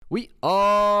We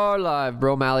are live,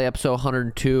 BrOMalley, episode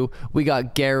 102. We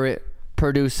got Garrett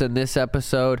producing this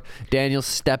episode. Daniel's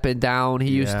stepping down. He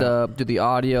used to do the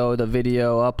audio, the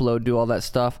video, upload, do all that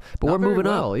stuff. But Not we're moving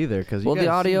well up. Either, because the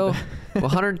audio,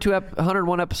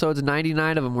 101 episodes,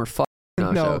 99 of them were fun.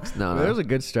 No, there was a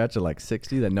good stretch of like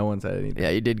 60 that no one said anything. Yeah,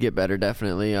 you did get better,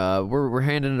 definitely. We're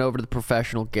handing it over to the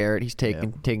professional Garrett. He's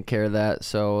taking care of that,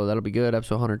 so that'll be good.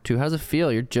 Episode 102. How's it feel?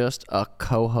 You're just a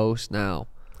co-host now.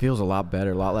 Feels a lot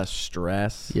better, a lot less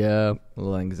stress. Yeah. A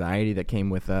little anxiety that came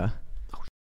with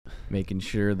making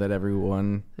sure that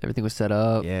everything was set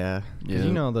up. Yeah. Because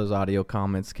you know those audio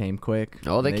comments came quick.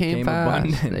 Oh, they came fast.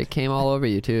 Abundant. They came all over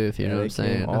you too, if you know what I'm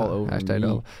saying. All over me.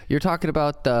 No. You're talking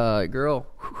about the girl,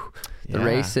 the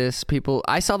racist people.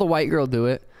 I saw the white girl do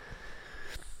it,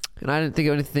 and I didn't think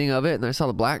of anything of it. And I saw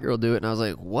the black girl do it, and I was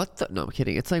like, "What the?" No, I'm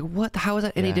kidding. It's like, what? How is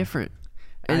that any different?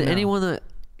 And anyone that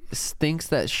thinks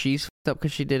that she's fucked up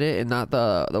because she did it and not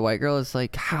the white girl, is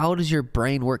like, how does your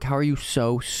brain work? How are you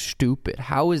so stupid?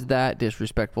 How is that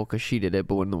disrespectful because she did it,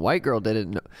 but when the white girl did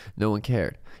it, no one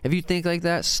cared? If you think like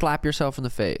that, slap yourself in the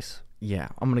face. Yeah,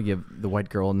 I'm gonna give the white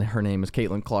girl, and her name is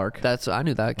Caitlin Clark. I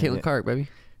knew that. Caitlin Clark, baby.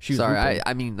 Sorry,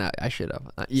 I mean that. I should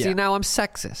have. See, now I'm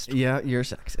sexist. Yeah, you're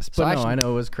sexist. But I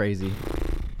know it was crazy.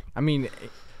 I mean,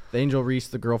 the Angel Reese,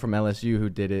 the girl from LSU who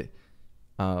did it,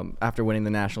 after winning the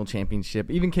national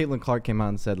championship, even Caitlin Clark came out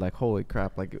and said, like, holy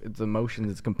crap, like, it's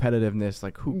emotions, it's competitiveness,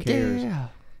 like, who cares? Yeah.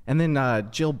 And then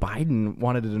Jill Biden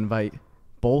wanted to invite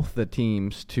both the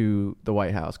teams to the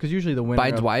White House, because usually the winner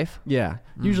Biden's wife? Yeah.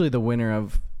 Usually the winner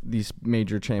of these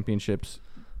major championships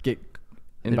get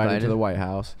invited to the White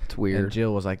House. It's weird. And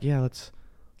Jill was like, yeah, let's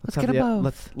get them both.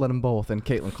 Let's let them both. And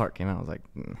Caitlin Clark came out and was like,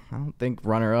 I don't think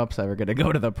runner-up's ever going to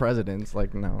go to the presidents.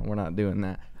 Like, no, we're not doing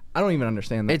that. I don't even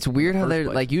understand that. It's weird how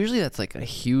they're like, usually that's like a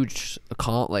huge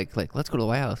call, like let's go to the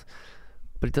White House,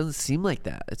 but it doesn't seem like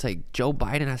that. It's like Joe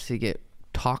Biden has to get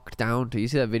talked dox to. You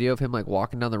see that video of him like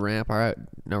walking down the ramp? All right,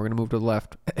 now we're gonna move to the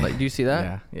left. Like, do you see that?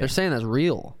 Yeah. They're saying that's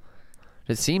real.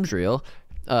 It seems real.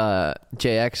 JX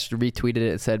retweeted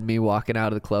it and said me walking out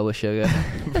of the club with Sugar.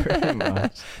 Pretty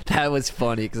much. That was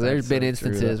funny because there's been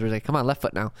instances where it's like, come on, left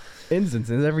foot now.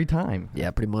 Instances every time.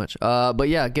 Yeah, pretty much. But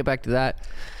yeah, get back to that.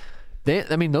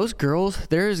 Those girls,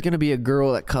 there's going to be a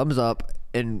girl that comes up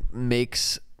and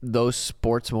makes those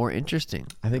sports more interesting.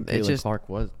 I think Caitlin Clark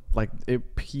was, like,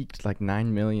 it peaked like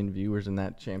 9 million viewers in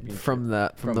that championship. From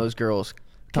those girls.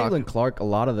 Caitlin Clark, a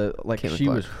lot of the, like, she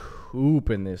was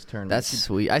hooping this tournament. That's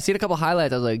sweet. I seen a couple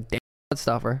highlights. I was like, damn, let's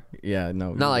stop her. Yeah,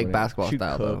 no. Not like basketball she'd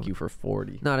style, cook though. you for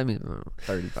 40. No,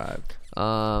 35.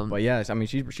 But yes, I mean,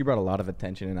 she brought a lot of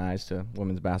attention and eyes to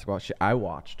women's basketball. I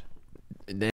watched.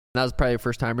 That was probably your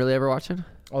first time really ever watching?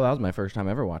 Oh, that was my first time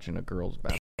ever watching a girls'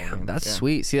 basketball. Damn, that's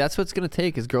sweet. See, that's what's going to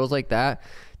take is girls like that.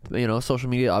 You know, social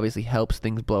media obviously helps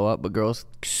things blow up, but girls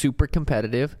super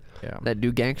competitive that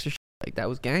do gangster shit. Like, that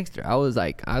was gangster. I was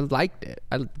like, I liked it.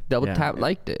 I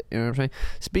liked it. You know what I'm saying?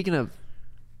 Speaking of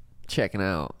checking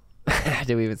out,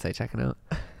 did we even say checking out?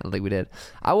 I don't think we did.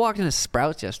 I walked into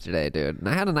Sprouts yesterday, dude, and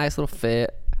I had a nice little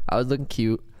fit. I was looking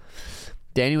cute.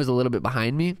 Danny was a little bit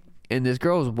behind me, and this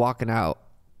girl was walking out.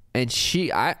 And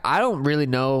I don't really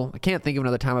know. I can't think of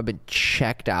another time I've been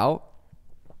checked out,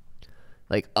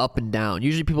 like up and down.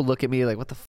 Usually people look at me like, what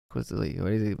the fuck was it? Like,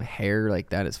 what is it? Hair like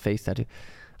that, his face tattoo.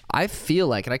 I feel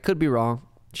like, and I could be wrong,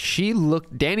 she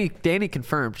looked, Danny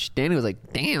confirmed. Danny was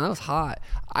like, damn, that was hot.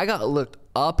 I got looked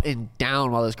up and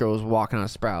down while this girl was walking on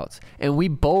Sprouts. And we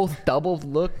both double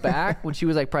looked back when she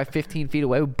was like probably 15 feet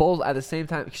away. We both at the same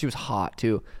time, she was hot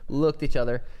too, looked at each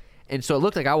other. And so it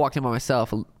looked like I walked in by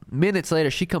myself. Minutes later,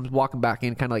 she comes walking back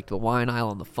in, kind of like the wine aisle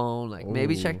on the phone, like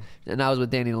maybe check. And I was with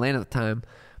Danny and Lane at the time,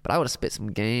 but I would have spit some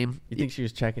game. You think she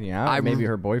was checking you out? Or maybe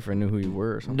her boyfriend knew who you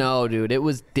were or something? No, dude, it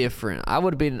was different. I'm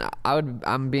being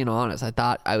honest. I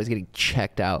thought I was getting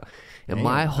checked out. And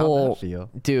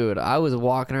dude, I was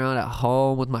walking around at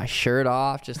home with my shirt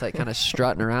off, just like kind of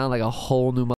strutting around like a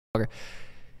whole new motherfucker.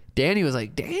 Danny was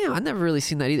like, damn, I've never really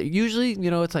seen that either. Usually, you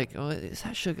know, it's like, oh, is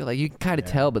that Sugar? Like, you can kind of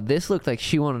tell, but this looked like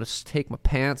she wanted to take my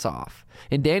pants off.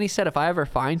 And Danny said if I ever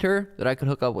find her, that I could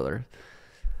hook up with her.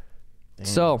 Damn.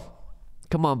 So,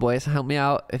 come on, boys, help me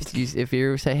out. If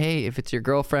you say, hey, if it's your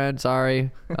girlfriend,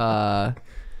 sorry.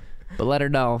 But let her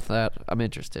know that I'm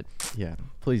interested. Yeah,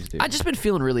 please do. I've just been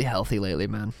feeling really healthy lately,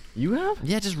 man. You have?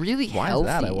 Yeah, just really healthy. Why is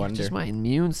that, I wonder? Just my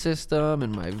immune system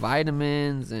and my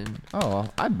vitamins and... Oh,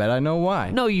 I bet I know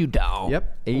why. No, you don't.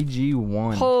 Yep,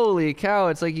 AG1. Holy cow,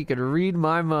 it's like you could read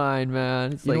my mind,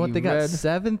 man. It's you like know what? They got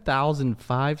 7,000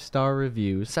 5-star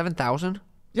reviews. 7,000?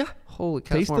 Yeah. Holy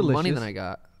cow, Tastes that's more delicious. money than I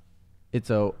got. It's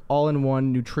a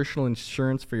all-in-one nutritional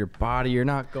insurance for your body. You're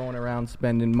not going around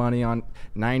spending money on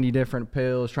 90 different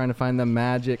pills trying to find the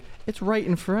magic. It's right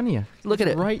in front of you. Look at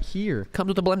it. Right here. Comes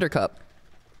with a blender cup.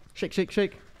 Shake, shake,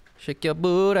 shake. Shake your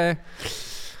booty.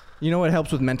 You know what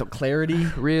helps with mental clarity?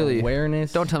 Really?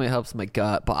 Awareness. Don't tell me it helps my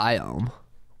gut biome.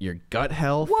 Your gut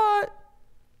health. What?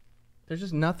 There's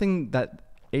just nothing that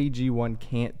AG1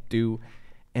 can't do.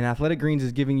 And Athletic Greens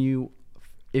is giving you,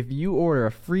 if you order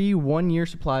a free 1-year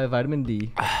supply of vitamin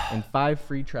D and 5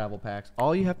 free travel packs,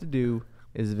 all you have to do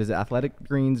is visit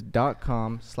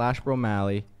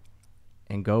athleticgreens.com/BrOMalley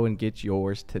and go and get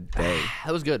yours today.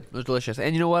 That was good. It was delicious.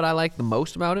 And you know what I like the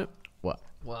most about it? What?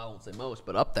 Well, I won't say most,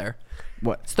 but up there.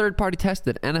 What? It's third-party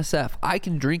tested, NSF. I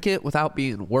can drink it without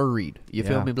being worried. You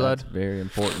feel me, blood? That's very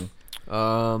important.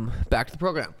 Back to the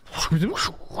program.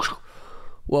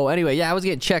 Well, anyway, yeah, I was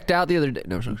getting checked out the other day.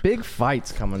 No, big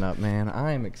fights coming up, man.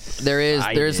 I'm excited.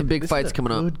 There is some big fights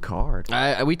coming up. Good card.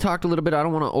 We talked a little bit. I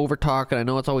don't want to over talk, and I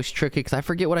know it's always tricky because I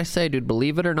forget what I say, dude.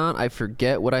 Believe it or not, I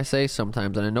forget what I say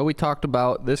sometimes. And I know we talked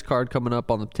about this card coming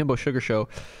up on the Timbo Sugar Show.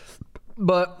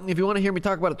 But if you want to hear me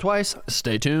talk about it twice,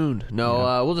 stay tuned.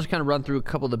 No, we'll just kind of run through a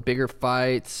couple of the bigger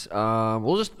fights.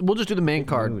 We'll just do the main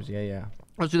card. News. Yeah.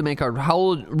 Let's do the main card.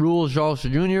 Raul Jules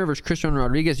Jr. versus Christian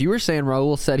Rodriguez. You were saying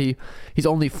Raul said he's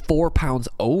only 4 pounds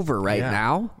over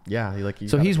now. Yeah,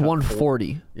 so he's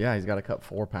 140. Yeah, he's got to cut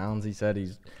 4 pounds. He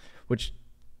said which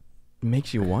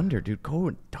makes you wonder, dude. Go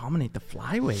and dominate the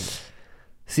flyweight.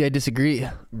 See, I disagree.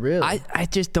 Really? I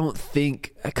just don't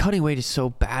think cutting weight is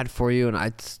so bad for you, and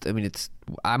I'm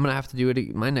gonna have to do it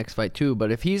in my next fight too.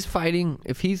 But if he's fighting,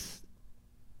 as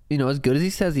good as he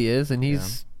says he is, and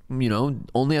he's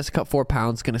only has to cut 4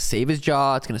 pounds, it's gonna save his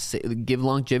jaw. It's gonna give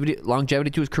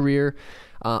longevity to his career.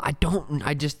 I still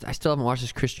haven't watched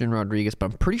this Christian Rodriguez, but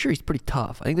I'm pretty sure he's pretty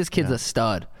tough. I think this kid's a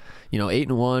stud.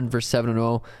 8-1 versus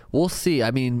 7-0. We'll see.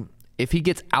 I mean, if he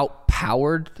gets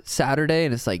outpowered Saturday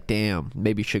and it's like, damn,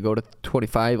 maybe you should go to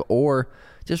 25 or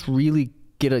just really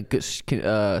get a good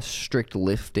strict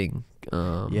lifting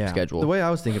schedule. The way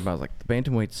I was thinking about it, like the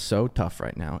bantamweight's so tough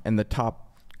right now, and the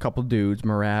top couple dudes,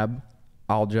 Merab,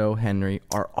 Aljo, Henry,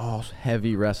 are all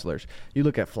heavy wrestlers. You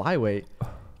look at flyweight,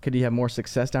 could he have more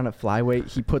success down at flyweight?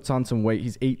 He puts on some weight.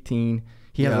 He's 18.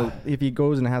 If he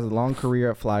goes and has a long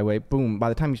career at flyweight, boom, by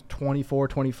the time he's 24,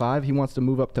 25, he wants to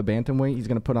move up to bantamweight. He's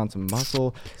going to put on some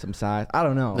muscle, some size. I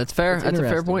don't know. That's fair. That's a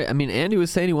fair point. I mean, Andy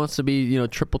was saying he wants to be,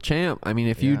 triple champ. I mean,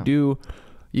 if you do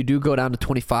go down to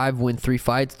 25, win 3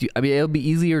 fights. It'll be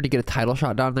easier to get a title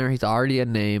shot down there. He's already a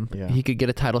name. Yeah. He could get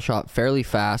a title shot fairly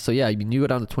fast. So, you go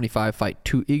down to 25, fight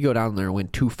 2. You go down there and win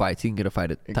 2 fights. He can get a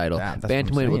fight at title.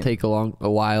 Bantamweight will take a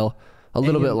while. A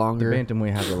little bit longer. The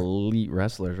bantamweight has elite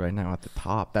wrestlers right now at the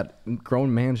top. That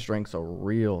grown man strength's a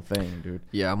real thing, dude.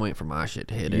 Yeah, I'm waiting for my shit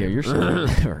to hit. Yeah, your shit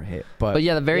never hit. But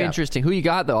very interesting. Who you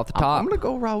got though off the top? I'm gonna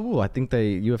go Raul. I think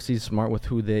UFC's smart with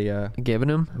who they giving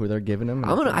him. Who they're giving him.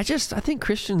 I think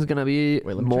Christian's gonna be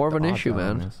more of an issue,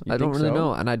 man. I don't really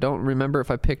know, and I don't remember if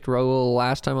I picked Raul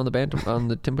last time on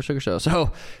the Timbo Sugar Show.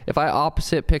 So if I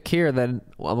opposite pick here, then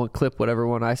I'm gonna clip whatever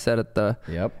one I said at the.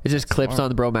 Yep. It just clips on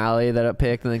the BrOMalley that I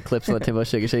picked, and then clips on the Timbo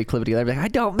Sugar Show. You clip it together. Be like, I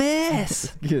don't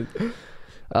miss.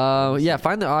 Find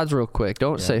the odds real quick.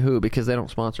 Don't say who because they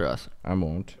don't sponsor us. I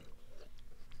won't.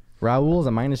 Raul's a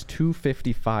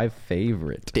 -255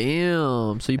 favorite.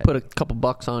 Damn. So you put a couple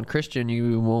bucks on Christian,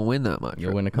 you won't win that much.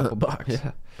 You'll win a couple bucks.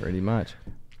 Yeah. Pretty much.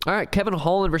 All right, Kevin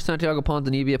Holland versus Santiago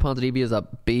Ponzinibbio. Ponzinibbio is a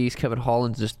beast. Kevin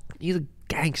Holland's he's a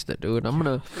gangster, dude. I'm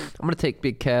gonna take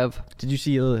Big Kev. Did you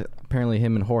see apparently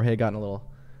him and Jorge got in a little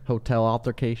hotel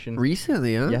altercation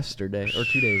recently? Huh? Yesterday or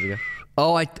 2 days ago.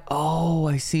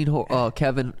 I seen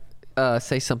Kevin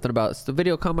say something about the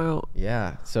video come out.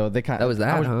 Yeah, so they kind of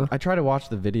huh? I tried to watch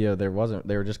the video. They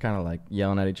were just kind of like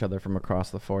yelling at each other from across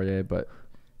the foyer, but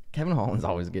Kevin Holland's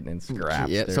always getting in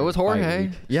scraps. Yeah, so is Jorge.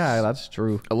 Yeah, that's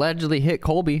true. Allegedly hit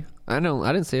Colby. I know.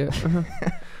 I didn't see it.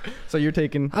 So you're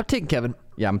taking? I'm taking Kevin.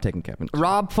 Yeah, I'm taking Kevin.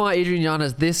 Rob Font, Adrian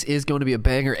Yanez. This is going to be a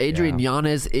banger. Adrian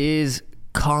Yanez is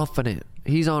confident.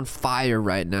 He's on fire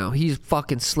right now. He's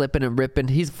fucking slipping and ripping.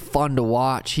 He's fun to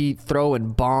watch. He's throwing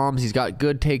bombs. He's got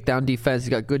good takedown defense.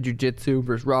 He's got good jiu-jitsu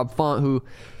versus Rob Font, who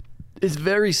is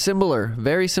very similar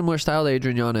style to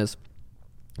Adrian Yanez.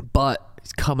 But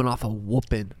he's coming off a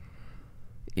whooping.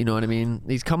 You know what I mean?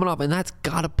 He's coming off, and that's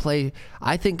got to play.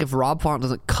 I think if Rob Font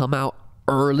doesn't come out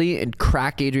early and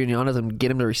crack Adrian Yanez and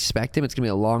get him to respect him, it's going to be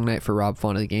a long night for Rob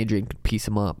Font. I think Adrian could piece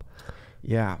him up.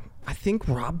 Yeah. I think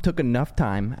Rob took enough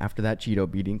time after that Cheeto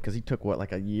beating because he took,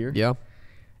 like a year? Yeah.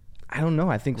 I don't know.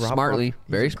 I think Rob... Smartly.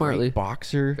 Very smartly.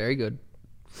 Boxer. Very good.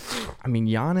 I mean,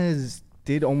 Yanez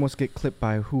did almost get clipped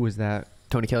by... Who was that?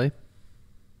 Tony Kelly?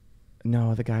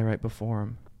 No, the guy right before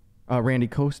him. Randy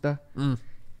Costa.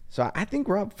 So I think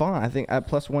Rob Font, I think at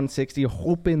plus 160,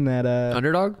 hoping that...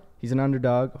 underdog? He's an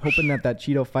underdog. Hoping that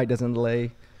Cheeto fight doesn't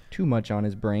lay too much on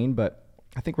his brain. But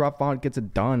I think Rob Font gets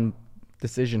it done.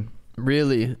 Decision.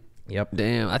 Really? Yep.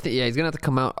 Damn. I think, he's going to have to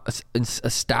come out and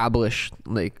establish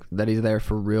like that he's there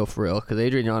for real. Because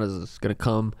Adrian Yanez is going to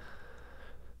come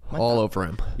all over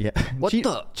him. Yeah.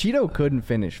 Cheeto couldn't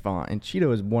finish Font. And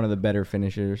Cheeto is one of the better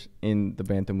finishers in the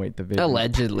bantamweight division.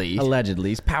 Allegedly.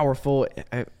 He's powerful.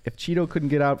 If Cheeto couldn't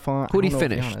get out Font... Who'd he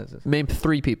finish? Name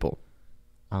 3 people.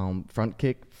 Front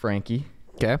kick, Frankie.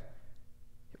 Okay.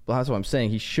 Well, that's what I'm saying.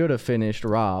 He should have finished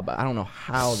Rob. I don't know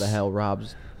how the hell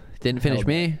Rob's... Didn't finish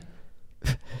me?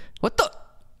 What the...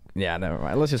 Yeah, never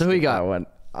mind. Let's just... So who you got? One.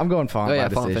 I'm going Font by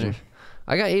Font decision. finish.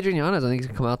 I got Adrian Yanez. I think he's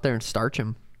going to come out there and starch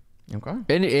him. Okay.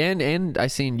 And I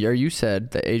seen you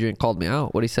said that Adrian called me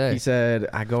out. What'd he say? He said,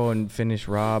 I go and finish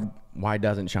Rob. Why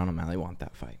doesn't Sean O'Malley want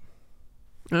that fight?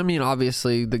 I mean,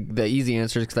 obviously, the easy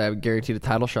answer is because I have guaranteed a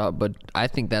title shot, but I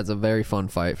think that's a very fun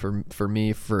fight for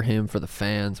me, for him, for the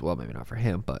fans. Well, maybe not for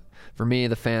him, but for me,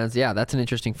 the fans. Yeah, that's an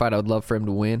interesting fight. I would love for him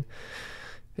to win.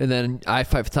 And then I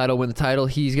fight for the title, win the title.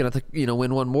 He's going to have to,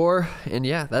 win one more. And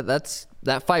yeah,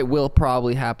 that fight will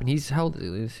probably happen. He's, how old is he?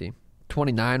 Let's see.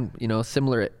 29,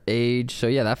 similar age. So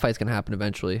yeah, that fight's going to happen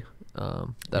eventually.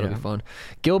 That'll be fun.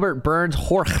 Gilbert Burns,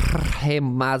 Jorge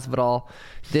Masvidal.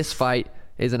 This fight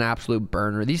is an absolute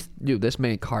burner. This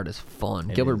main card is fun.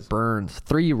 Gilbert Burns,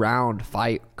 3-round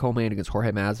fight, co-main against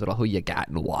Jorge Masvidal. Who you got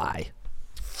and why?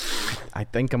 I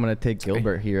think I'm going to take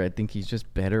Gilbert here. I think he's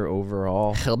just better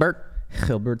overall.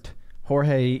 Gilbert.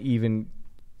 Jorge, even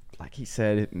like he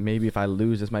said, maybe if I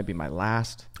lose, this might be my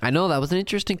last. I know, that was an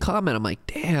interesting comment. I'm like,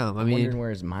 damn. I'm wondering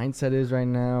where his mindset is right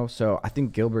now. So I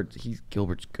think Gilbert's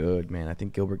good, man. I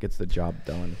think Gilbert gets the job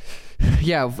done.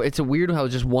 Yeah, it's a weird how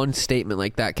just one statement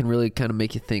like that can really kind of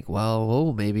make you think,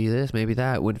 well, maybe this, maybe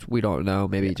that. We don't know.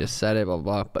 Maybe he just said it, blah,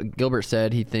 blah, blah. But Gilbert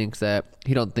said he thinks that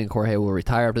he don't think Jorge will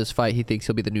retire after this fight. He thinks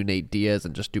he'll be the new Nate Diaz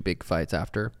and just do big fights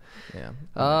after. Yeah.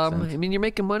 I mean, you're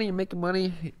making money.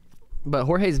 But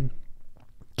Jorge's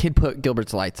kid put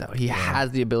Gilbert's lights out. He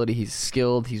has the ability. He's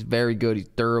skilled. He's very good. He's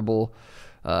durable.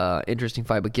 Interesting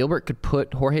fight. But Gilbert could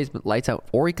put Jorge's lights out,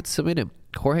 or he could submit him.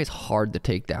 Jorge's hard to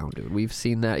take down, dude. We've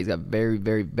seen that. He's got very,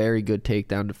 very, very good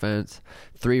takedown defense.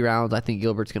 3 rounds. I think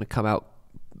Gilbert's going to come out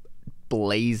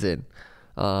blazing.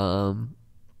 God,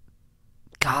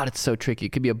 it's so tricky. It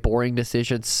could be a boring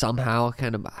decision somehow.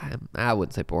 Kind of, I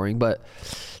wouldn't say boring, but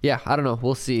yeah, I don't know.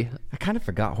 We'll see. I kind of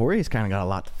forgot. Jorge's kind of got a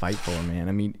lot to fight for, man.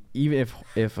 I mean, even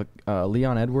if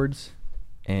Leon Edwards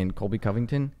and Colby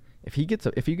Covington, if he gets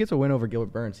a win over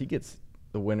Gilbert Burns, he gets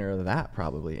the winner of that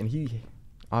probably, and he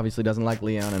obviously doesn't like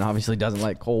Leon and obviously doesn't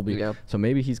like Colby. Yeah. So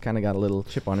maybe he's kind of got a little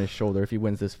chip on his shoulder. If he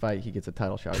wins this fight, he gets a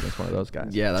title shot against one of those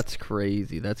guys. Yeah, that's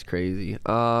crazy.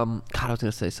 God, I was going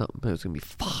to say something, but it was going to be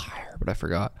fire, but I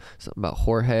forgot. Something about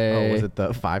Jorge. Oh, was it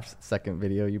the 5-second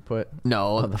video you put?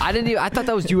 No, I didn't even. I thought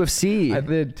that was UFC. I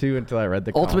did too until I read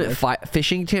the Ultimate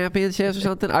Fishing Championships or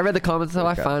something. I read the comments, so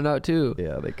I found out too.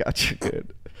 Yeah, they got you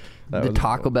good. The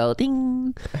Taco Bell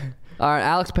ding. All right,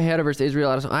 Alex Pereira versus Israel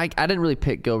Adesanya. I didn't really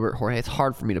pick Gilbert Jorge. It's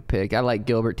hard for me to pick. I like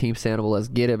Gilbert, Team Sandoval. Let's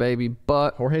get it, baby.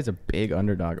 But Jorge's a big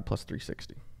underdog at plus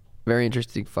 360. Very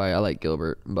interesting fight. I like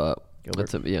Gilbert, but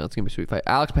it's going to be a sweet fight.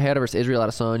 Alex Pereira versus Israel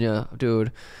Adesanya.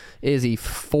 Dude, Izzy,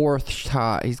 4th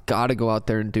shot. He's got to go out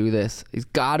there and do this. He's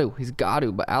got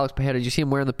to. But Alex Pereira, did you see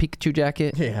him wearing the Pikachu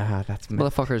jacket? Yeah, that's...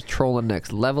 Motherfucker's trolling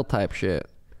next level type shit.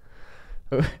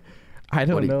 I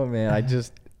don't know, man.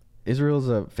 Israel's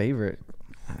a favorite.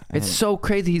 It's so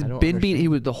crazy. He's been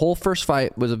beat. The whole first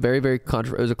fight was a very, very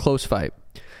it was a close fight.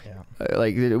 Yeah.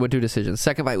 It went to a decision.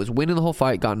 Second fight was winning the whole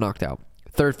fight, got knocked out.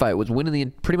 Third fight was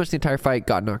winning pretty much the entire fight,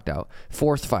 got knocked out.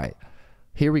 Fourth fight,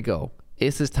 here we go.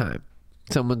 It's his time.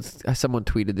 Someone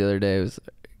tweeted the other day. It was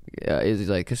Izzy's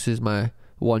like, this is my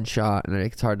one shot, and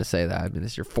it's hard to say that. I mean,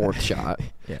 it's your 4th shot.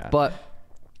 Yeah. But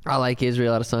I like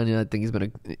Israel Adesanya. I think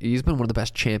he's been one of the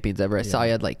best champions ever. I saw he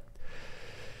had like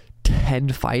 10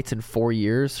 fights in 4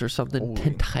 years or something. Holy.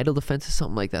 10 title defenses,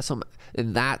 something like that.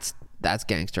 And that's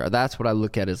gangster. That's what I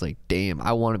look at as like, damn,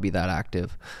 I want to be that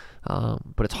active.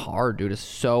 But it's hard, dude. It's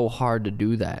so hard to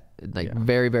do that.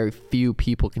 Very, very few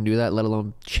people can do that, let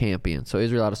alone champions. So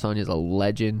Israel Adesanya is a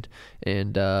legend.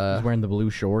 And he's wearing the blue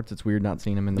shorts. It's weird not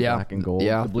seeing him in the black and gold.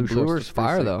 Yeah, the blue shorts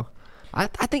fire though. I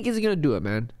think Izzy's gonna do it,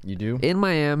 man. You do? In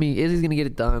Miami, Izzy's gonna get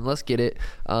it done. Let's get it.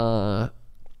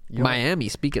 Miami.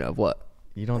 Speaking of what?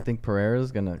 You don't think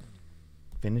Pereira's gonna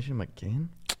finish him again?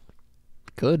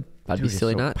 Could. I'd be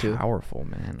silly not to. Powerful,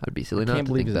 man. I'd be silly not to. I can't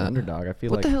believe he's an underdog. I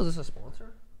feel what the hell is this a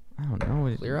sponsor? I don't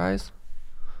know. Clear Eyes? Is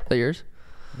that yours?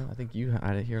 No, I think you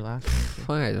had it here last week.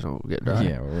 I just don't get dry.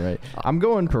 Yeah, right. I'm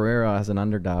going Pereira as an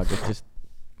underdog. It's just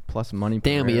plus money.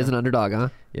 Damn, Pereira. he is an underdog, huh?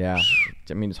 Yeah.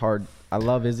 I mean, it's hard. I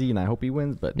love Izzy, and I hope he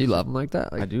wins, but... You love him like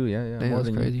that? Like, I do, yeah. Damn, more that's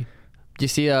than crazy. you. Do you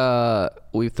see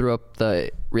we threw up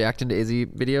the reacting to Izzy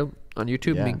video on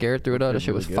YouTube? Yeah. Me and Garrett threw it up. That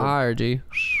shit was really fire, G.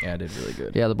 Yeah, it did really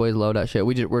good. Yeah, the boys love that shit.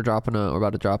 We're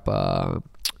about to drop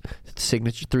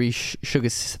signature 3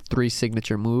 Sugar's 3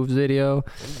 signature moves video.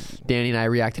 Danny and I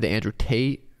reacted to Andrew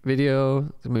Tate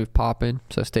video. The move popping.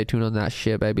 So stay tuned on that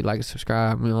shit, baby. Like and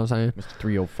subscribe. You know what I'm saying? Mr.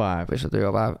 305. Mr.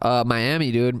 305.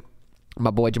 Miami, dude. My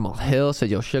boy Jamal Hill said,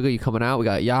 "Yo, Sugar, you coming out? We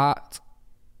got yachts."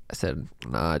 I said,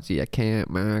 "Nah, G, I can't,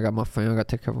 man. I got my family. I got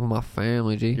to take care of my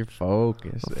family, G." You're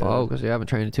focused. I'm focused. Yeah, I haven't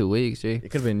trained in 2 weeks, G. It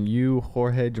could have been you,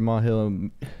 Jorge, Jamal Hill,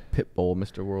 and Pitbull,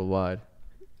 Mr. Worldwide.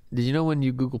 Did you know when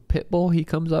you Google Pitbull, he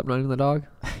comes up, not even the dog?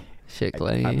 Shit,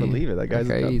 Clay. I believe it. That guy's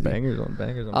crazy. got bangers on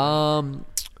bangers.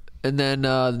 And then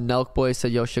Nelk Boy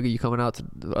said, "Yo, Sugar, you coming out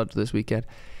to this weekend?"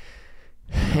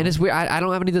 And it's weird. I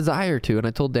don't have any desire to. And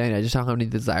I told Danny, I just don't have any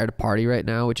desire to party right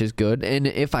now, which is good. And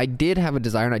if I did have a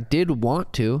desire and I did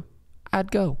want to,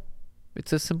 I'd go.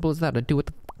 It's as simple as that. I do what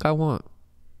the fuck I want.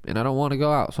 And I don't want to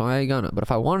go out, so I ain't gonna. But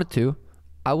if I wanted to,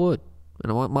 I would.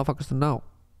 And I want motherfuckers to know.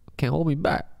 Can't hold me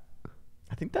back.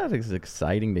 I think that is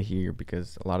exciting to hear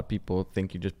because a lot of people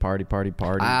think you just party.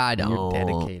 I don't. You're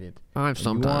dedicated. I'm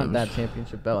sometimes. You want that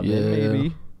championship belt. Yeah,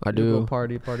 maybe. I do. Go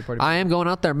party. I am going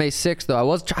out there May 6th, though. I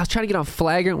was trying to get on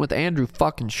flagrant with Andrew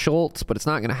fucking Schultz, but it's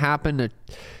not going to happen.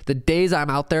 The days I'm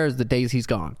out there is the days he's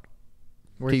gone.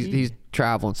 He's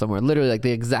traveling somewhere. Literally, like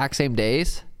the exact same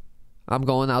days. I'm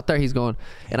going out there. He's going.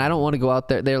 And I don't want to go out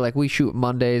there. They're like, we shoot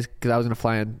Mondays because I was going to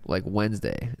fly in like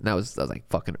Wednesday. And I was like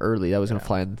fucking early. I was going to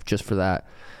fly in just for that.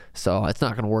 So it's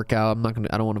not going to work out.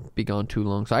 I don't want to be gone too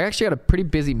long. So I actually got a pretty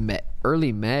busy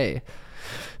early May.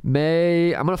 I'm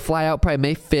going to fly out probably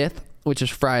May 5th, which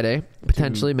is Friday,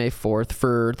 potentially May 4th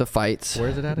for the fights. Where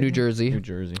is it at? New again? Jersey. New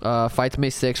Jersey. Fights May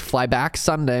 6th. Fly back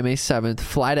Sunday, May 7th.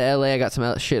 Fly to LA. I got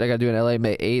some shit I got to do in LA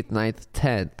May 8th, 9th,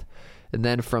 10th. And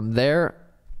then from there,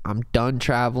 I'm done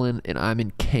traveling and I'm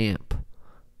in camp.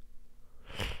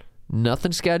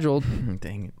 Nothing scheduled.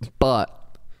 Dang it. But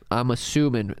I'm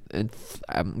assuming, and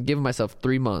I'm giving myself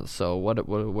 3 months. So what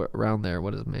around there?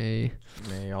 What is May?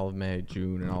 All of May,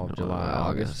 June, and all of July,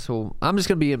 August. So I'm just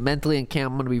gonna be mentally in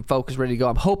camp. I'm gonna be focused, ready to go.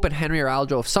 I'm hoping Henry or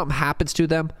Aljo, if something happens to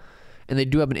them, and they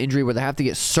do have an injury where they have to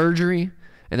get surgery,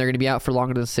 and they're gonna be out for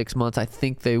longer than 6 months, I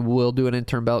think they will do an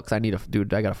interim belt because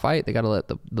I gotta fight. They gotta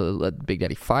let Big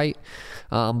Daddy fight.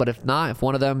 But if not, if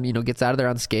one of them gets out of there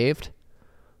unscathed,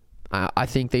 I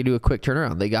think they do a quick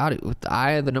turnaround. They got it.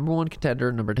 The number 1 contender,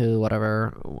 number 2,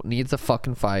 whatever, needs a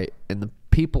fucking fight, and the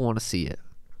people want to see it.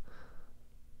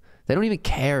 They don't even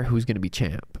care who's going to be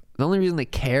champ. The only reason they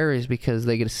care is because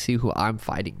they get to see who I'm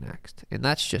fighting next, and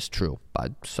that's just true,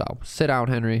 bud. So sit down,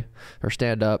 Henry, or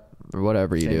stand up, or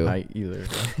whatever you do. Height either.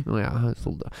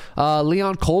 Yeah.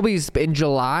 Leon Colby's in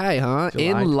July, huh?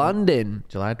 In London.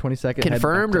 July 22nd.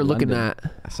 Confirmed or looking at?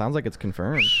 Sounds like it's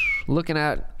confirmed. Looking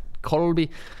at Colby,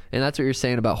 and that's what you're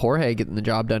saying about Jorge getting the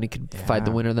job done. He could fight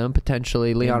the winner of them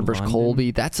potentially. Leon versus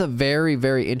Colby. That's a very,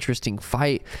 very interesting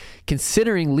fight,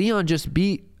 considering Leon just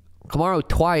beat Kamaru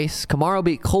twice. Kamaru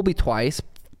beat Colby twice.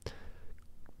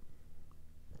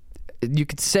 You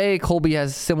could say Colby has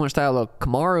a similar style of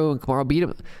Kamaru, and Kamaru beat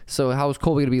him. So how is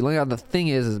Colby going to beat Leon? The thing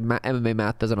is MMA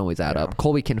math doesn't always add up.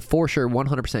 Colby can for sure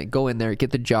 100% go in there, get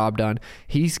the job done.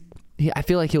 I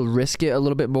feel like he'll risk it a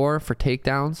little bit more for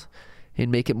takedowns and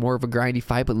make it more of a grindy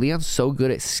fight. But Leon's so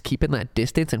good at keeping that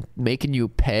distance and making you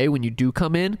pay when you do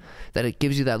come in that it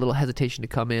gives you that little hesitation to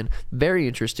come in. Very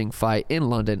interesting fight in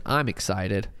London. I'm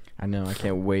excited. I know. I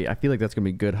can't wait. I feel like that's going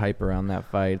to be good hype around that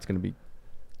fight. It's going to be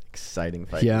exciting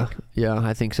fight. Yeah,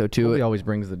 I think so too. He always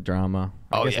brings the drama.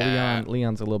 I guess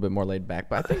Leon's a little bit more laid back,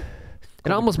 but I think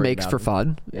it almost makes for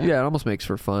fun. Yeah, it almost makes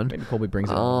for fun. Maybe Colby brings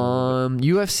it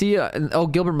UFC.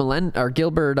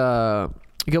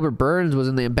 Gilbert Burns was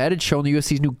in the embedded showing the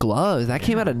UFC's new gloves. That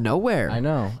came out of nowhere. I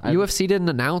know. UFC didn't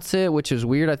announce it, which is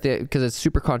weird. I think because it's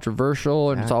super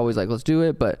controversial and it's always like, let's do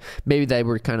it. But maybe they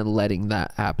were kind of letting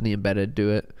that happen. The embedded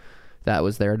do it. That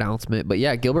was their announcement. But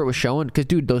yeah, Gilbert was showing because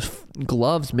dude, those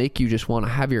gloves make you just want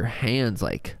to have your hands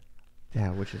like.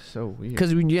 Yeah, which is so weird.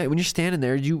 Because when you're standing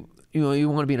there, you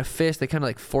want to be in a fist. They kind of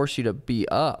like force you to be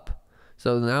up.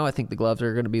 So now I think the gloves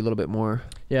are going to be a little bit more.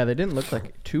 Yeah, they didn't look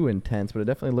like too intense, but it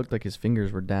definitely looked like his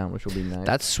fingers were down, which will be nice.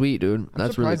 That's sweet, dude.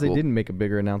 That's really cool. They didn't make a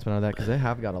bigger announcement out of that because they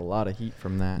have got a lot of heat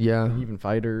from that. Yeah. Even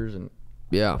fighters and.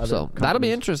 Yeah, so that'll be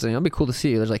interesting. It'll be cool to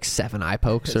see. There's like 7 eye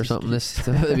pokes or something.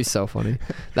 That'd be so funny.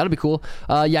 That'll be cool.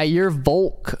 Yair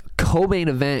Volk co-main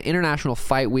event, International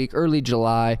Fight Week, early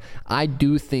July. I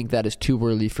do think that is too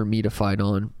early for me to fight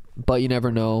on, but you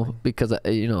never know because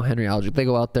Henry Alger, they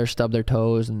go out there, stub their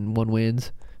toes, and one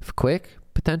wins quick.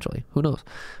 Potentially, who knows?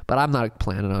 But I'm not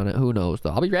planning on it. Who knows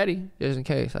though? I'll be ready just in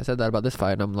case. I said that about this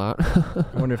fight, and I'm not. I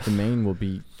wonder if the main will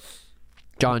be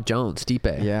John Jones,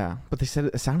 Stipe. Yeah, but they said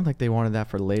it sounded like they wanted that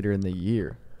for later in the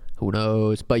year. Who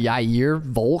knows? But Yair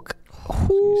Volk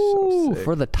so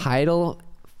for the title,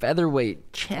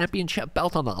 featherweight championship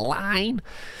belt on the line,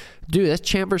 dude. That's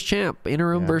champ versus champ,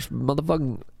 interim versus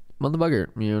motherfucker.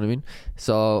 You know what I mean?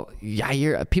 So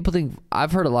Yair,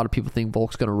 I've heard a lot of people think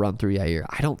Volk's gonna run through Yair.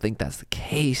 I don't think that's the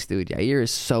case, dude. Yair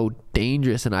is so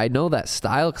dangerous, and I know that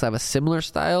style because I have a similar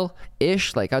style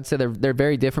ish. Like I'd say they're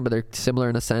very different, but they're similar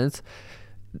in a sense.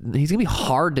 He's gonna be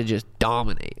hard to just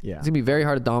dominate. Yeah, it's gonna be very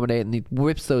hard to dominate, and he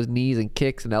whips those knees and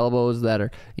kicks and elbows that are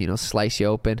slice you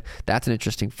open. That's an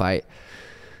interesting fight.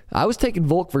 I was taking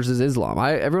Volk versus Islam.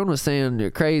 Everyone was saying you're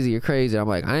crazy. I'm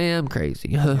like, I am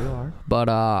crazy. You are. But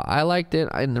I liked it.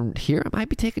 And here I might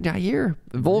be taking Yair.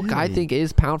 Volk, really? I think,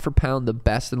 is pound for pound the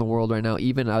best in the world right now.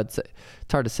 Even I would say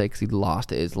it's hard to say because he lost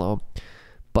to Islam,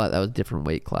 but that was a different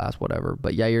weight class, whatever.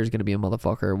 But Yair is going to be a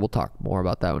motherfucker. We'll talk more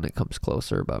about that when it comes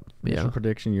closer. But yeah,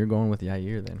 prediction, you're going with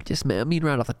Yair then? Just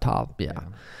right off the top,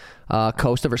 yeah.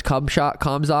 Costa versus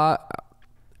Kamzat.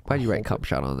 Why did you write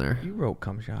Cumshot on there? You wrote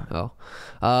Cumshot.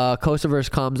 Oh. Costa versus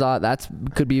Kamzat. That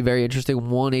could be very interesting.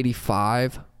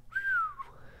 185.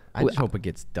 I just hope it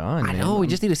gets done. I know. We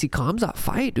just need to see Kamzat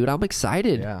fight, dude. I'm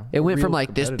excited. Yeah. It went from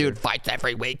like, this dude fights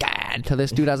every weekend to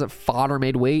this dude hasn't fought or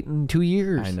made weight in 2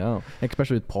 years. I know.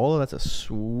 Especially with Paulo, that's a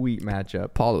sweet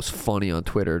matchup. Paulo's funny on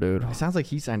Twitter, dude. It sounds like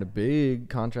he signed a big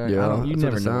contract. Yeah. You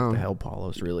never know what the hell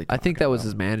Paulo's really I think that was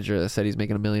his manager that said he's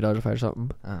making $1 million a fight or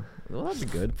something. Well, that'd be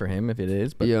good for him if it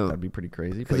is, but that'd be pretty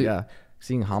crazy. But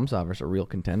seeing Hamza versus a real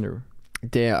contender.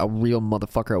 Yeah, a real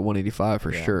motherfucker at 185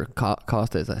 for sure.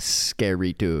 Costa is a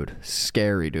scary dude.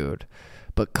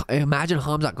 But imagine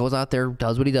Hamzat goes out there,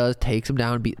 does what he does, takes him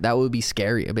down. That would be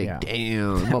scary. I'd be like,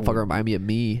 damn, this motherfucker remind me of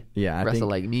me. Yeah, wrestle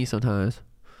like me sometimes.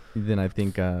 Then I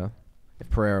think if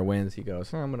Pereira wins, he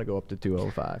goes, I'm going to go up to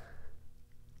 205.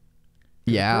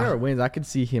 Yeah. If Pereira wins, I could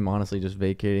see him honestly just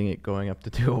vacating it, going up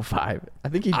to 205. I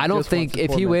think I don't think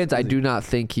if he wins, I do not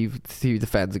think he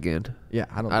defends again. Yeah,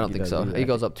 I don't think so. He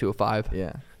goes up 205.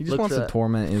 Yeah, he just wants to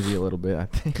torment Izzy a little bit, I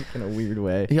think, in a weird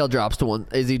way. Izzy drops to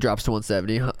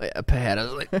 170.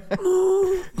 Pereira's like,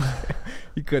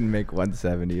 he couldn't make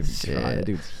 170 if he tried. That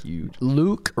dude's huge.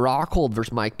 Luke Rockhold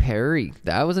versus Mike Perry.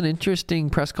 That was an interesting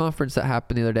press conference that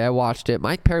happened the other day. I watched it.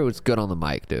 Mike Perry was good on the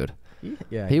mic, dude.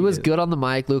 Yeah, he was good on the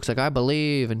mic. Luke's like, I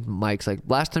believe, and Mike's like,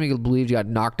 last time he believed, you got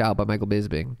knocked out by Michael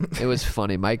Bisping. It was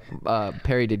funny.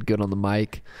 Perry did good on the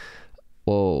mic.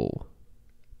 Whoa,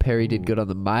 Perry did good on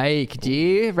the mic.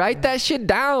 Gee, write that shit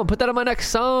down. Put that on my next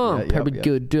song. Perry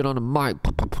good on the mic.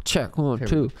 Check 1,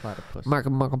 2.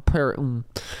 Michael Perry. So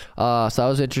that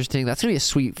was interesting. That's gonna be a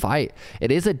sweet fight.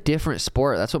 It is a different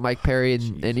sport. That's what Mike Perry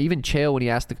and even Chael, when he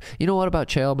asked you know what about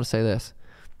Chael? I'm gonna say this.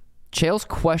 Chael's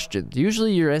questions.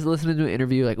 Usually you're listening to an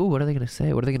interview like, ooh, what are they going to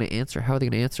say? What are they going to answer? How are they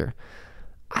going to answer?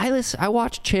 I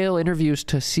watch Chael interviews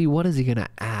to see what is he going to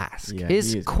ask. Yeah,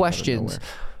 his questions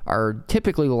are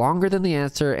typically longer than the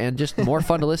answer and just more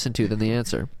fun to listen to than the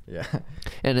answer. Yeah.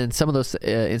 And in some of those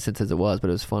instances it was, but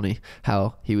it was funny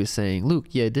how he was saying,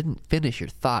 Luke, you didn't finish your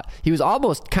thought. He was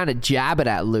almost kind of jabbing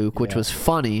at Luke, which was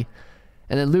funny.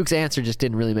 And then Luke's answer just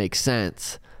didn't really make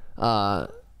sense.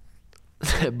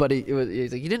 But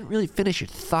he's like, you didn't really finish your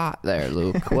thought there,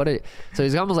 Luke. So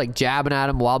he's almost like jabbing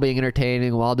at him while being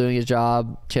entertaining, while doing his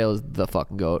job. Chael is the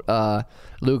fucking GOAT.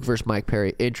 Luke versus Mike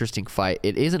Perry, interesting fight.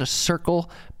 It isn't a circle,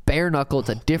 bare knuckle. It's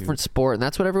a different sport, and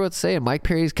that's what everyone's saying. Mike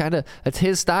Perry's that's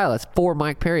his style. That's for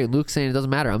Mike Perry. And Luke's saying it doesn't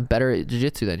matter. I'm better at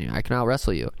jiu-jitsu than you. I can out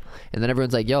wrestle you. And then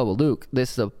everyone's like, yo, well, Luke,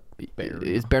 this is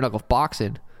it's bare knuckle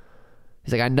boxing.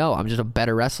 He's like, I know. I'm just a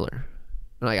better wrestler.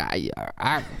 I'm like,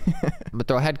 I'm gonna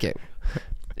throw a head kick.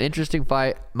 Interesting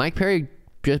fight. Mike Perry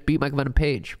just beat Michael Venom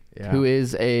Page, who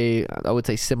is I would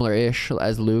say similar-ish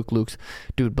as Luke.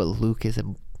 But Luke is,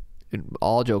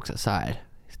 all jokes aside,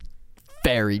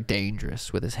 very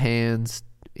dangerous with his hands.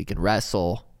 He can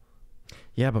wrestle.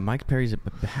 Yeah, but Mike Perry's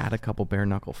had a couple bare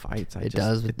knuckle fights. That's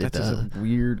just a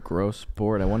weird, gross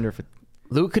sport. I wonder if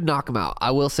Luke could knock him out.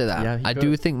 I will say that. Yeah, I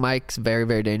do think Mike's very,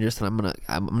 very dangerous, and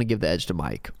I'm gonna give the edge to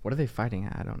Mike. What are they fighting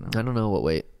at? I don't know. I don't know what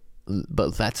weight,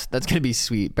 but that's gonna be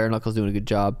sweet. Bare knuckles doing a good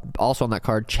job. Also on that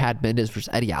card, Chad Mendes versus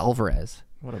Eddie Alvarez.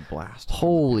 What a blast!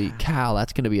 Holy cow,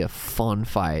 that's gonna be a fun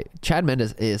fight. Chad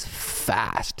Mendes is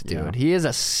fast, dude. Yeah. He is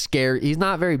he's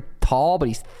not very tall, but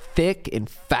he's thick and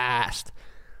fast.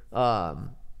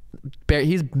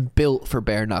 He's built for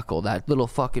bare knuckle. That little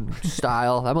fucking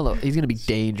style. He's gonna be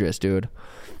dangerous, dude.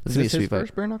 Is this his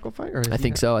first bare knuckle fight? Or I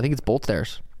think so. I think it's both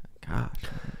theirs. Gosh,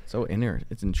 so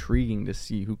it's intriguing to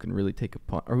see who can really take a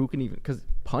punch, or who can even, because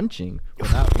punching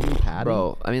without any padding.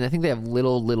 Bro, I mean, I think they have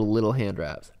little hand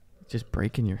wraps. Just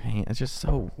breaking your hand. It's just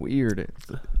so weird.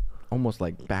 It's almost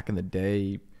like back in the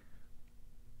day.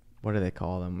 What do they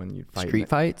call them when you fight? Street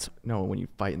fights? No, when you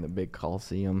fight in the big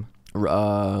Coliseum.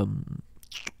 I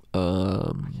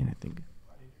can't think.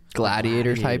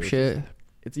 Gladiator type shit.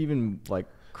 It's even like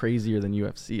crazier than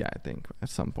UFC, I think, at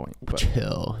some point. But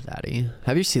chill, daddy.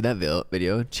 Have you seen that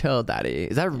video? Chill, daddy.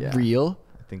 Is that real?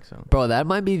 I think so. Bro, that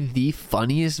might be the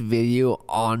funniest video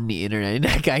on the internet. And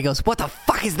that guy goes, what the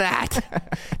fuck is that?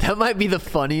 That might be the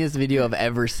funniest video I've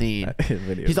ever seen.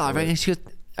 He's all right. She goes,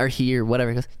 or he or whatever.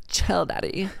 He goes, chill,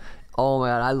 daddy. Oh my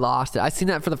god, I lost it. I seen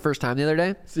that for the first time the other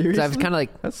day. Seriously? I was kind of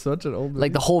like, that's such an old video.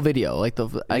 Like the whole video,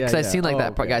 because I seen like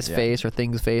that guy's face or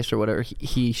thing's face or whatever,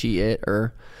 he, she, it,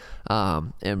 or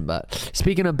but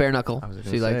speaking of bare knuckle,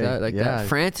 see like that.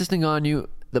 Francis Ngannou,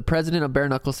 the president of bare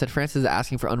knuckle, said Francis is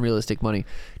asking for unrealistic money.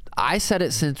 I said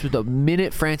it since the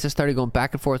minute Francis started going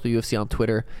back and forth with UFC on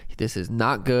Twitter. This is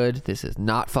not good. This is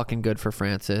not fucking good for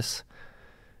Francis.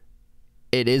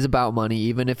 It is about money.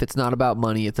 Even if it's not about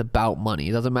money, it's about money.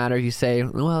 It doesn't matter if you say,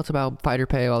 well, it's about fighter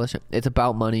pay, all this shit. It's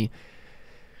about money.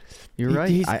 You're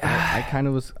right. I kind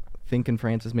of was thinking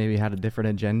Francis maybe had a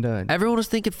different agenda. Everyone was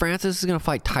thinking Francis is going to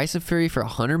fight Tyson Fury for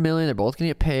 $100 million. They're both going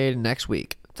to get paid next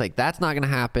week. It's like, that's not going to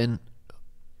happen.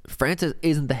 Francis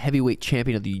isn't the heavyweight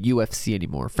champion of the UFC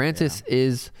anymore. Francis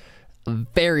is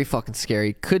very fucking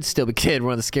scary. Could still be considered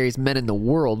one of the scariest men in the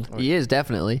world. He is,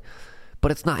 definitely. But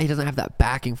it's not. He doesn't have that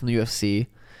backing from the UFC.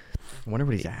 I wonder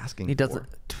what he's asking. He doesn't.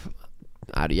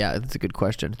 Yeah, that's a good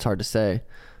question. It's hard to say,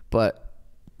 but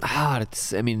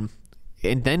it's. I mean,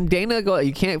 and then Dana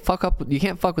you can't fuck up. You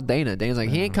can't fuck with Dana. Dana's like,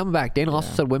 he ain't coming back. Dana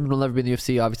also said women will never be in the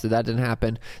UFC. Obviously, that didn't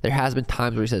happen. There has been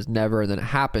times where he says never, and then it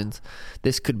happens.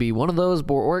 This could be one of those,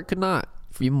 or it could not.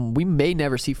 We may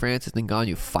never see Francis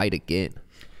Ngannou fight again.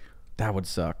 That would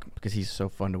suck because he's so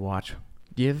fun to watch.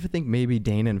 Do you ever think maybe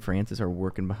Dana and Francis are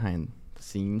working behind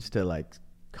scenes to like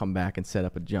come back and set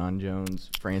up a John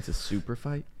Jones Francis super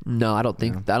fight? No, I don't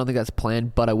think that's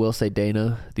planned, but I will say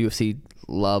Dana, the UFC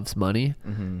loves money.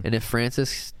 And if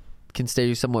Francis can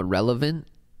stay somewhat relevant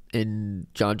and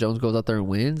John Jones goes out there and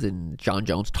wins and John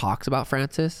Jones talks about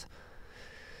Francis,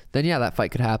 then that fight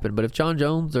could happen. But if John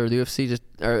Jones or the UFC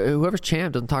or whoever's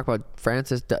champ doesn't talk about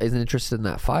Francis, isn't interested in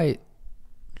that fight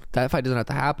doesn't have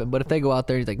to happen. But if they go out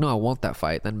there and he's like, no, I want that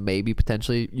fight, then maybe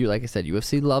potentially, like I said,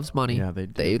 UFC loves money. Yeah,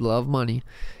 they love money.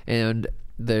 And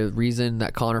the reason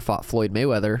that Conor fought Floyd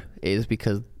Mayweather is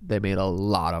because they made a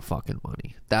lot of fucking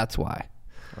money. That's why.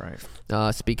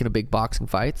 Right. Speaking of big boxing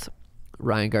fights,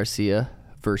 Ryan Garcia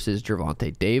versus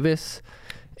Gervonta Davis,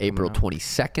 April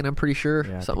 22nd, I'm pretty sure.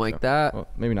 Yeah, something like that. Well,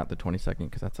 maybe not the 22nd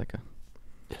because that's like a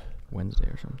Wednesday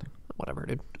or something. Whatever,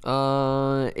 dude.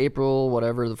 April,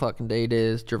 whatever the fucking date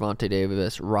is. Gervonta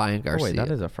Davis, Ryan Garcia. Oh, wait, that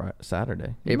is a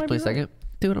Saturday. April 22nd. Right.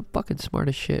 Dude, I'm fucking smart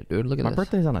as shit, dude. Look at this. My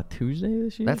birthday's on a Tuesday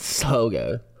this year. That's so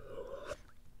good.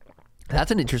 That's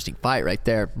an interesting fight right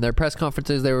there. Their press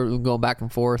conferences, they were going back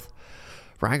and forth.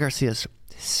 Ryan Garcia's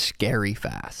scary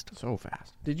fast. So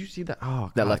fast. Did you see that?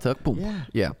 Oh, that left hook? Boom.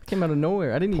 Yeah. Came out of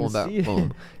nowhere. I didn't even see it.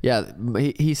 Boom. Yeah,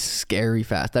 he's scary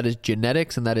fast. That is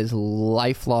genetics and that is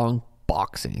lifelong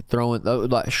boxing. Throwing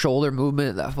the shoulder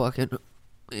movement, that fucking,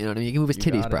 you know what I mean? You can move his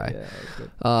titties,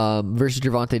 probably. Versus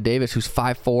Gervonta Davis, who's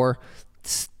 5'4",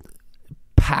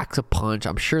 packs a punch.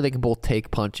 I'm sure they can both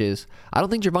take punches. I don't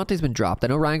think Gervonta's been dropped. I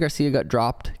know Ryan Garcia got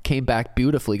dropped, came back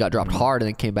beautifully, got dropped hard, and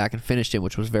then came back and finished him,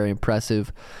 which was very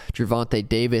impressive. Gervonta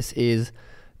Davis is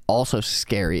also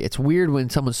scary. It's weird when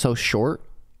someone's so short.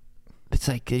 It's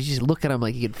like, you just look at him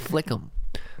like you can flick him.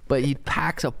 But he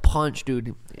packs a punch, dude.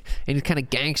 And he's kind of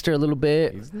gangster a little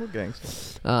bit. He's a little gangster.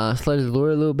 Sled his lure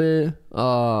a little bit.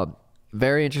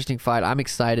 Very interesting fight. I'm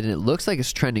excited, and it looks like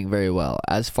it's trending very well.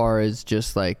 As far as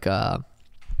just like the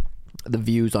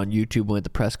views on YouTube when at the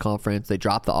press conference, they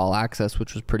dropped the All Access,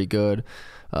 which was pretty good.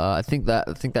 I think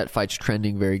that fight's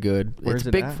trending very good. Where's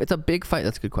it at? It's a big fight.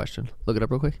 That's a good question. Look it up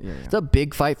real quick. Yeah. It's a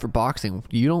big fight for boxing.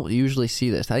 You don't usually see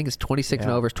this. I think it's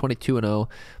 26-0 versus 22-0.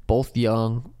 Both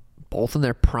young. Both in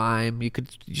their prime. You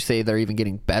say they're even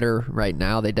getting better right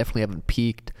now. They definitely haven't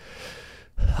peaked.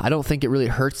 I don't think it really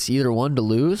hurts either one to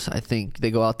lose. I think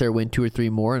they go out there, win 2 or 3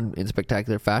 more in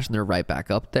spectacular fashion. They're right back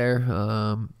up there.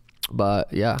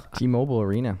 But yeah. T-Mobile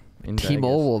Arena in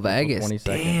T-Mobile Vegas.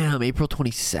 Damn, April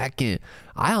 22nd.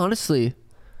 I honestly,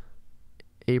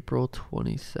 April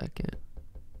 22nd.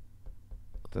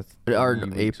 That's or 3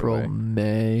 weeks April, away.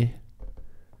 May.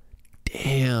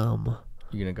 Damn.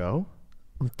 You gonna go?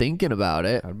 I'm thinking about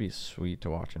it. That'd be sweet to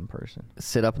watch in person.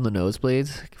 Sit up in the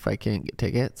nosebleeds if I can't get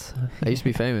tickets. I used to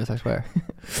be famous, I swear.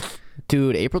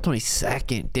 Dude, April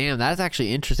 22nd. Damn, that's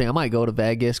actually interesting. I might go to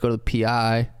Vegas, go to the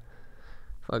PI,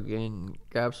 fucking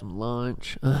grab some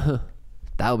lunch.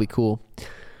 That would be cool.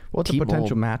 What's a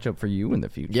potential matchup for you in the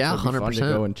future? Yeah, 100%. Fun to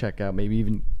go and check out. Maybe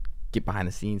even get behind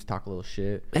the scenes, talk a little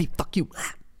shit. Hey, fuck you.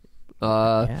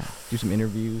 Yeah, do some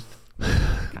interviews.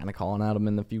 Kind of calling out them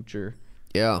in the future.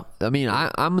 Yeah, I mean,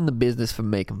 I'm in the business for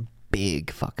making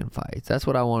big fucking fights. That's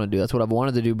what I want to do. That's what I've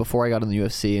wanted to do before I got in the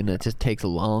UFC, and it just takes a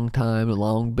long time, a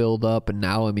long build up, and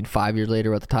now, I mean, 5 years later,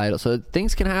 we're at the title. So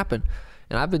things can happen.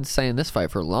 And I've been saying this fight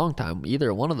for a long time,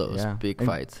 either one of those big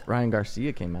fights. Ryan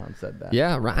Garcia came out and said that.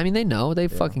 Yeah, I mean, they know. They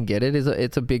fucking get it.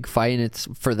 It's a big fight, and it's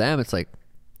for them, it's like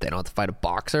they don't have to fight a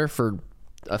boxer for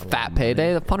a fat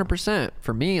payday. 100%.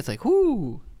 For me, it's like,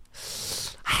 whoo.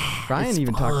 Ryan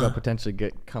even talked about potentially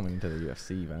coming to the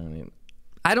UFC.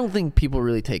 I don't think people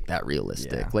really take that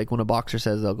realistic. Yeah. Like when a boxer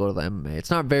says they'll go to the MMA,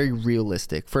 it's not very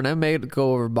realistic. For an MMA to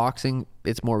go over boxing,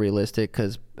 it's more realistic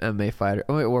because MMA fighter,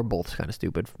 we're both kind of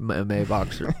stupid. MMA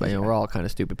boxers, but, we're all kind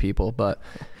of stupid people. But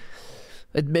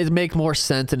it makes more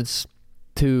sense, and it's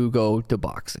to go to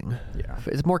boxing. Yeah,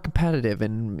 it's more competitive,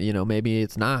 and maybe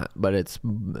it's not, but it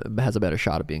has a better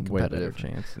shot of being competitive. Way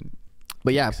better chance.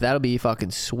 But yeah, that'll be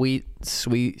fucking sweet.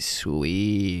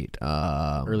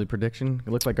 Early prediction.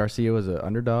 It looks like Garcia was an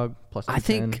underdog. Plus, I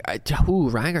think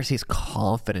Ryan Garcia's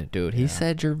confident, dude. He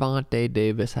said Gervonta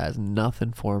Davis has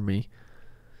nothing for me,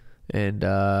 and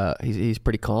he's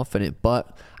pretty confident.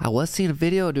 But I was seeing a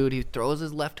video, dude. He throws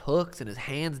his left hooks and his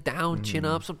hands down, chin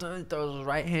up. Sometimes he throws his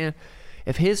right hand.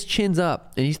 If his chin's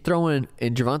up and he's throwing,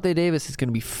 and Gervonta Davis is going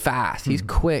to be fast. He's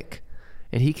quick,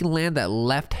 and he can land that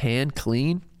left hand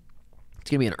clean. It's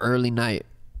going to be an early night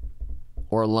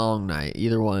or a long night.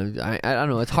 Either one. I don't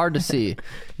know. It's hard to see.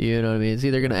 You know what I mean? It's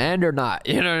either going to end or not.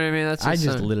 You know what I mean? I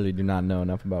just literally do not know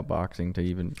enough about boxing to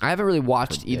even... I haven't really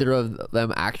watched either of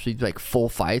them actually like full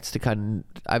fights to kind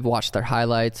of... I've watched their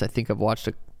highlights. I think I've watched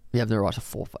a... Yeah, I've never watched a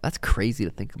full fight. That's crazy to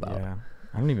think about. Yeah.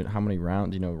 I don't even... How many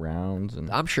rounds? Rounds?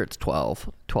 And I'm sure it's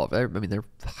 12. 12. I mean, they're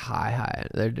high.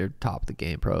 They're top of the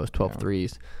game pros. 12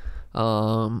 threes.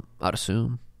 I'd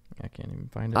assume. I can't even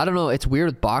find it. I don't know. It's weird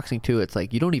with boxing too. It's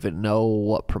like you don't even know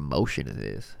what promotion it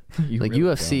is. Like really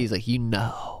UFC is like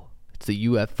it's the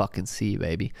UFC,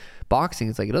 baby. Boxing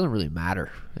is like it doesn't really matter.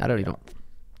 I don't even.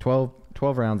 12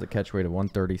 rounds at catch weight of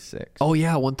 136. Oh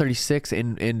yeah, 136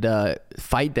 and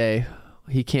fight day.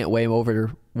 He can't weigh over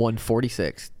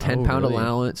 146. 10-pound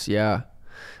allowance. Yeah,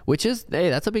 which is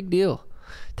that's a big deal.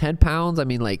 10 pounds. I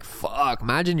mean, like fuck.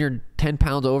 Imagine you're 10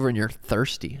 pounds over and you're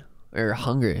thirsty or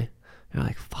hungry. You're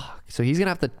like, fuck. So he's going to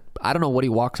have to, I don't know what he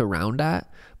walks around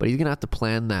at, but he's going to have to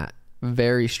plan that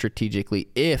very strategically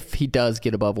if he does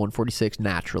get above 146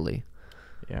 naturally.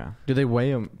 Yeah. Do they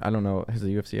weigh him? I don't know. Has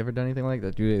the UFC ever done anything like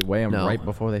that? Do they weigh him right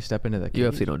before they step into the cage?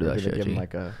 UFC don't do that shit. Give him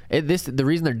like a... The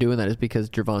reason they're doing that is because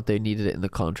Gervonta needed it in the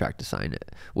contract to sign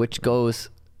it, which goes...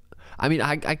 I mean,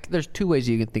 there's two ways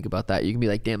you can think about that. You can be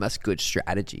like, damn, that's good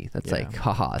strategy. That's like,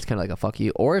 haha, it's kind of like a fuck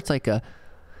you. Or it's like a...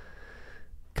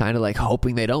 kind of like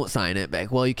hoping they don't sign it back.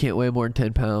 Well, you can't weigh more than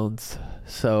 10 pounds,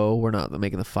 so we're not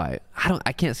making the fight.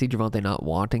 I can't see Gervonta not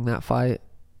wanting that fight.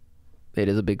 It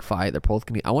is a big fight. They're both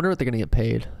I wonder what they're gonna get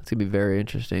paid. It's gonna be very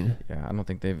interesting. Yeah, I don't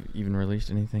think they've even released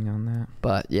anything on that.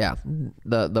 But yeah,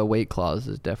 the weight clause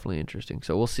is definitely interesting.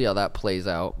 So we'll see how that plays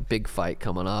out. Big fight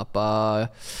coming up.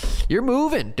 You're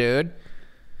moving, dude.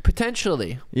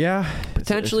 Potentially. Yeah.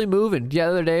 Potentially moving. The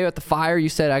other day at the fire, you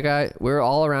said we're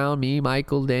all around, me,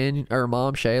 Michael, Dan, or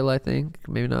Mom, Shayla, I think.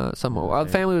 Maybe not. Some the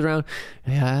family was around.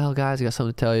 Yeah, well, guys, I got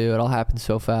something to tell you. It all happened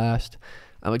so fast.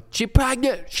 I'm like, she's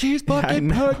pregnant. She's fucking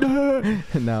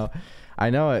pregnant. No.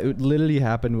 I know. It literally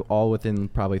happened all within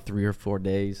probably 3 or 4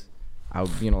 days.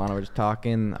 Me and Alana were just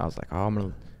talking. I was like, I kind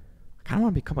of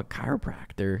want to become a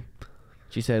chiropractor.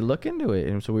 She said, look into it.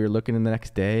 And so we were looking in the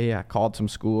next day. I called some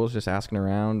schools, just asking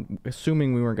around,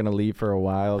 assuming we weren't going to leave for a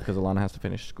while because Alana has to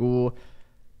finish school.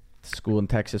 The school in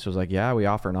Texas was like, yeah, we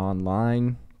offer an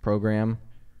online program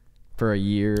for a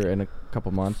year and a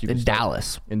couple months. In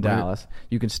Dallas.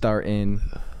 You can start in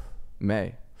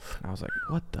May. And I was like,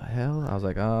 what the hell? I was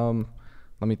like,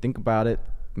 let me think about it.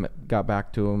 Got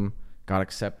back to him. Got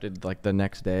accepted like the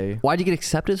next day. Why'd you get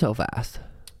accepted so fast?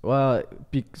 Well,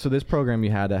 so this program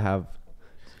you had to have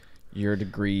your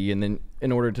degree, and then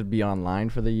in order to be online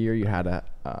for the year, you had to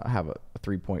have a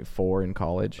 3.4 in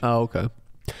college. Oh, okay.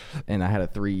 And I had a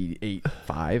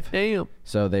 3.85. Damn.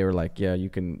 So they were like, yeah, you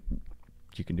can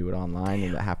you can do it online.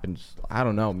 And it happens. I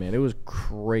don't know, man. It was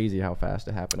crazy how fast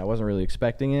it happened. I wasn't really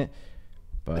expecting it.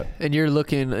 But and you're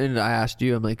looking, and I asked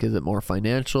you, I'm like, is it more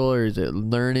financial, or is it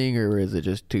learning, or is it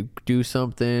just to do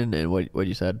something? And what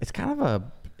you said?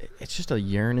 It's just a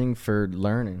yearning for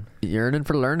learning. Yearning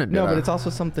for learning. No, but it's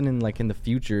also something in the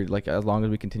future, like as long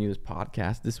as we continue this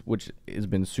podcast, which has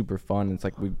been super fun. It's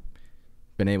like we've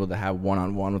been able to have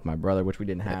one-on-one with my brother, which we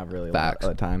didn't have really a lot of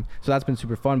the time. So that's been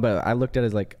super fun. But I looked at it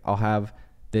as like, I'll have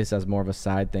this as more of a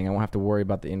side thing. I won't have to worry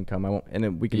about the income. And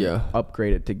then we can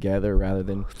upgrade it together rather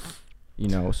than.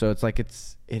 So it's like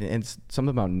it's something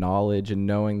about knowledge and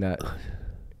knowing that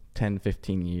 10,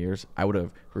 15 years I would have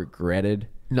regretted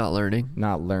not learning,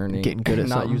 getting good at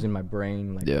not using my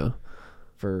brain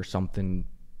for something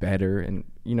better. And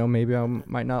maybe I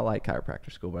might not like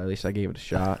chiropractor school, but at least I gave it a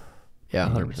shot.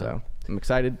 100%. So I'm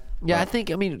excited. Yeah, I think,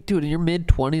 dude, in your mid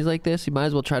 20s like this, you might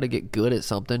as well try to get good at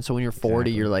something. So when you're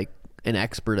 40, you're like an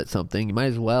expert at something. You might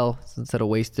as well, instead of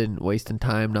wasting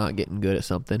time not getting good at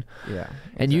something. Yeah.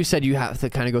 And you said you have to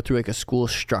kind of go through like a school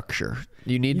structure.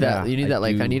 You need that. You need that.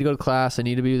 Like, I need to go to class. I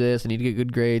need to do this. I need to get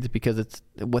good grades, because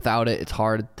without it, it's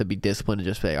hard to be disciplined and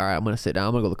just say, all right, I'm going to sit down.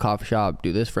 I'm going to go to the coffee shop,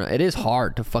 do this it is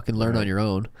hard to fucking learn on your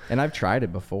own. And I've tried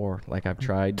it before. Like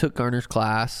took Garner's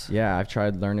class. Yeah. I've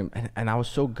tried learning, and I was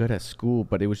so good at school,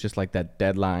 but it was just like that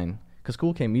deadline. Because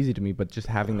school came easy to me, but just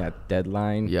having that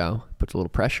deadline. Yeah, puts a little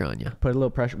pressure on you. Put a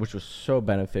little pressure, which was so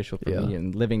beneficial for me.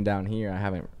 And living down here, I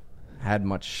haven't had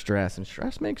much stress. And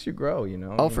stress makes you grow,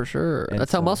 Oh, for sure. And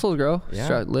that's how muscles grow.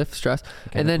 Yeah. Lift, stress.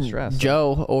 And then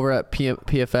Joe over at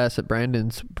PFS at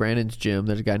Brandon's gym,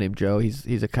 there's a guy named Joe. He's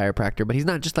a chiropractor, but he's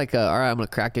not just like, all right, I'm going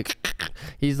to crack it.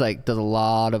 He's like, does a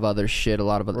lot of other shit, a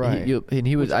lot of other. Right.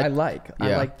 I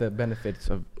like the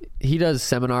benefits of. He does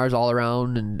seminars all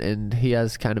around, and he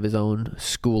has kind of his own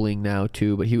schooling now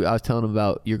too. But I was telling him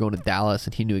about, you're going to Dallas,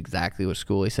 and he knew exactly what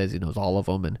school. He says he knows all of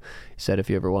them, and he said if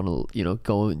you ever want to,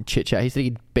 go and chit chat, he said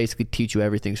he'd basically teach you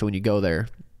everything. So when you go there,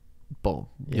 boom,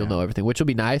 you'll know everything, which will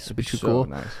be nice. It'll be too cool.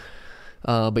 Nice.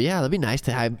 But yeah, that'd be nice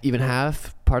to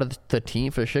have part of the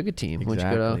team for the Sugar team.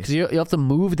 Exactly. Because you have to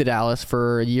move to Dallas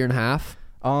for a year and a half.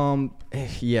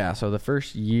 Yeah. So the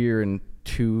first year and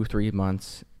 2-3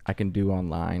 months I can do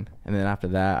online, and then after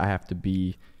that I have to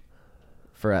be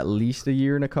for at least a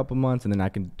year and a couple months, and then I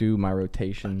can do my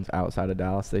rotations outside of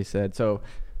Dallas, they said. So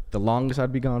the longest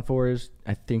I'd be gone for is,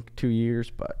 I think, 2 years,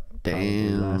 but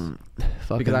damn,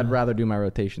 because I'd rather do my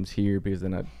rotations here, because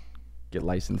then I'd get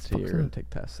licensed here and take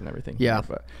tests and everything. Yeah.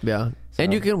 So.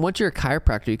 And you can, once you're a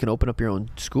chiropractor, you can open up your own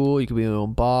school. You could be your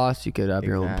own boss. You could have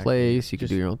your own place. You could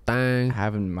do your own thing.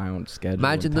 Having my own schedule.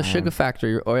 Imagine the Sugar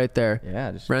Factory right there.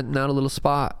 Yeah. Just renting out a little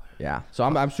spot. Yeah. So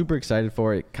I'm super excited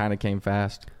for it. It kind of came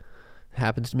fast.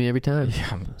 Happens to me every time.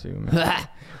 Yeah, me too, man.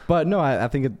 But no, I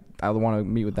think I want to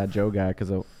meet with that Joe guy,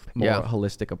 because a more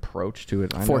holistic approach to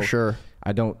it. For sure.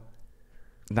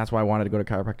 That's why I wanted to go to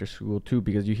chiropractor school too,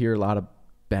 because you hear a lot of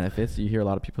benefits. You hear a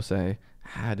lot of people say,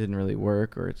 it didn't really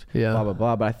work, or it's blah blah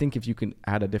blah. But I think if you can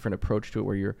add a different approach to it,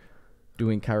 where you're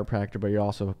doing chiropractor, but you're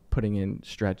also putting in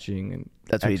stretching and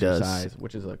that's exercise, what he does,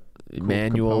 which is a cool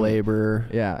manual component. Labor.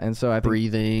 Yeah, and so I think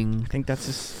breathing. I think that's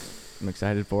just. I'm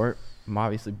excited for it. I'm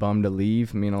obviously bummed to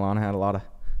leave. Me and Alana had a lot of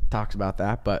talks about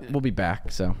that, but we'll be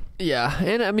back. So yeah,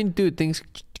 and dude, things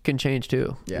can change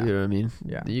too. Yeah. You know what I mean?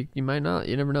 Yeah. You might not.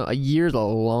 You never know. A year's a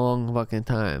long fucking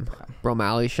time.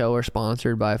 BrOMalley show are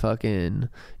sponsored by fucking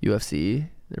UFC.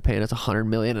 They're paying us $100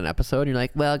 million an episode. You're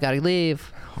like, well, gotta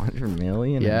leave. $100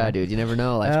 million? Yeah, dude. You never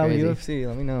know. That's crazy. UFC,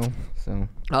 let me know. So.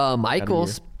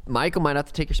 Michael might have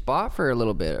to take your spot for a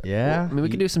little bit. Yeah. I mean, we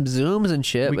could do some Zooms and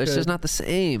shit, but it's just not the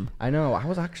same. I know. I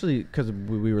was actually, because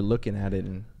we were looking at it,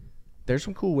 and there's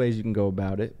some cool ways you can go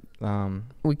about it.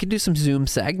 We could do some Zoom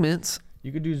segments.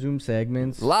 You could do Zoom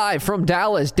segments. Live from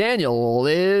Dallas, Daniel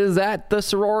is at the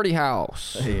sorority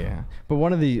house. Yeah. But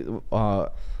one of the,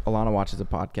 Alana watches a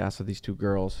podcast of these two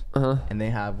girls, and they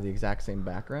have the exact same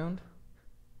background.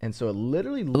 And so it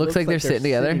literally looks like they're sitting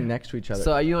together next to each other.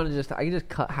 So you want to I can just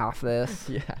cut half this.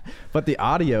 Yeah. But the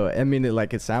audio, I mean,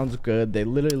 it sounds good. They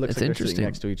literally look like they're sitting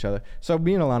next to each other. So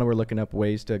me and Alana were looking up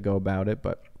ways to go about it,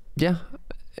 but. Yeah,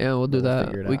 we'll do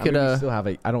that. We could, we still have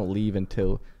I don't leave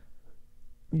until.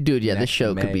 Dude, yeah, this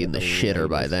show could be in the shitter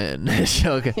by then.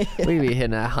 We'd be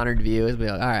hitting 100 views. Be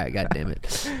like, all right, god damn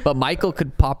it. But Michael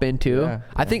could pop in too. Yeah.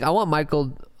 I think I want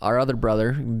Michael, our other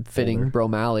brother,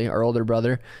 BrOMalley, our older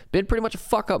brother, been pretty much a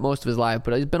fuck up most of his life,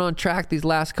 but he's been on track these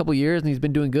last couple years, and he's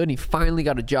been doing good, and he finally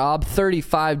got a job.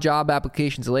 35 job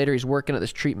applications later, he's working at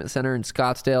this treatment center in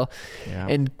Scottsdale. Yeah.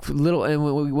 And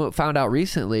we found out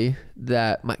recently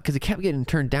that, because he kept getting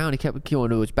turned down, he kept going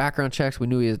to his background checks. We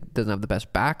knew he doesn't have the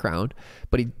best background,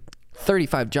 but he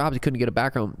 35 jobs. He couldn't get a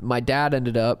background. My dad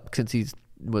ended up, since he's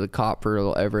was a cop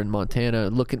for ever in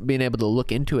Montana, being able to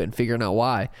look into it and figuring out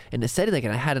why. And it said like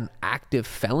I had an active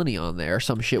felony on there or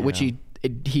some shit, which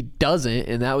he doesn't,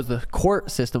 and that was the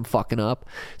court system fucking up.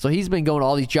 So he's been going to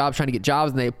all these jobs trying to get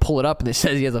jobs, and they pull it up and it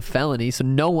says he has a felony. So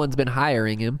no one's been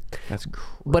hiring him. That's crazy.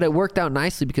 But it worked out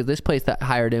nicely because this place that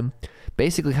hired him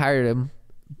basically hired him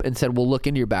and said, we'll look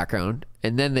into your background.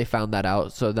 And then they found that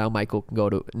out. So now Michael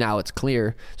can now it's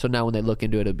clear. So now when they look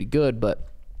into it, it'll be good. But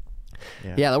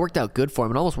yeah, that worked out good for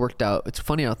him. It almost worked out. It's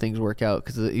funny how things work out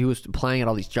because he was applying at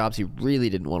all these jobs he really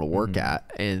didn't want to work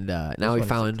at, and now he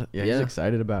found. He's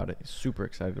excited about it. He's super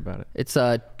excited about it. It's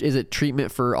is it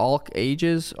treatment for all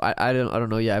ages? I don't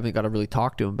know. Yeah, I haven't got to really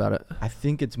talk to him about it. I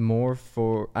think it's more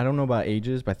for. I don't know about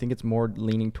ages, but I think it's more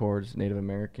leaning towards Native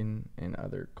American and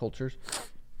other cultures.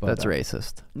 But, that's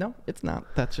racist. No, it's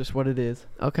not. That's just what it is.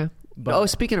 Okay. But,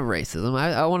 speaking of racism,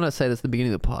 I want to say this at the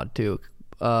beginning of the pod too.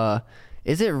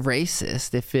 Is it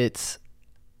racist if it's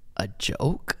a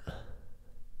joke? All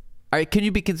right, can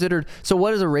you be considered... So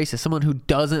what is a racist? Someone who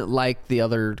doesn't like the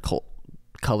other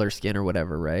color, skin, or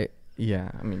whatever, right?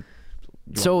 Yeah, I mean...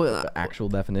 So the actual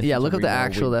definition. Yeah, look up the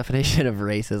actual definition of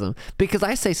racism. Because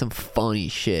I say some funny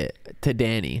shit to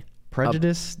Danny.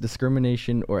 Prejudice,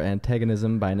 discrimination, or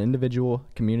antagonism by an individual,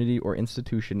 community, or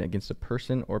institution against a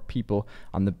person or people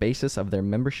on the basis of their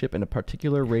membership in a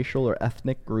particular racial or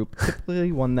ethnic group,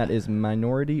 typically one that is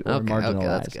minority or marginalized. Okay,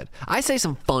 that's good. I say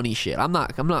some funny shit. I'm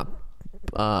nothing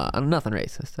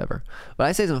racist ever, but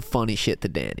I say some funny shit to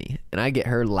Danny, and I get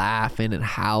her laughing and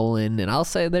howling, and I'll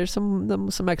say there's some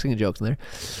Mexican jokes in there,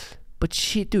 but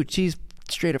she's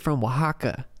straight up from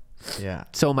Oaxaca. Yeah.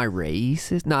 So am I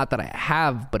racist? Not that I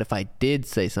have, but if I did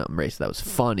say something racist that was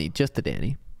funny just to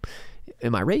Danny,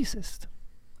 am I racist?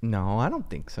 No, I don't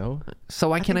think so. So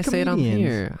why can't I say it on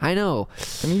here? I know.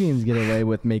 Comedians get away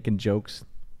with making jokes.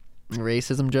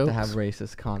 Racism jokes? To have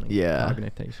racist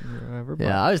connotation or whatever. But.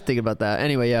 Yeah, I was thinking about that.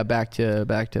 Anyway, yeah, back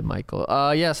to Michael.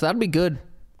 Yeah, so that'd be good.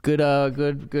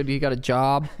 Good. He got a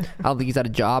job. I don't think he's had a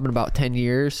job in about 10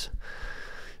 years.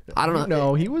 I don't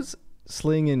know. No, he was...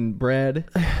 slinging bread,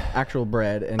 actual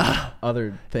bread, and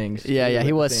other things. Yeah,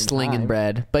 he was slinging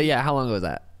bread. But yeah, how long ago was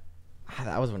that?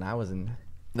 That was when I was in.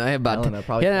 No, he hadn't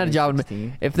had a job.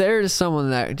 If there's someone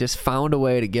that just found a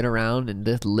way to get around and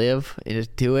just live and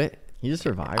just do it, he just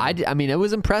survived. I mean, it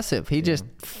was impressive. He just,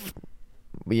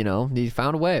 he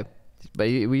found a way. But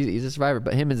he's a survivor.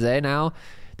 But him and Zay now,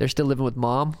 they're still living with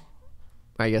mom.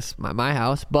 I guess my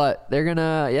house, but they're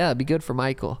gonna it'd be good for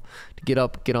Michael to get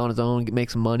on his own, make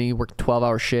some money, work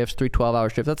 12-hour shifts, 3 12-hour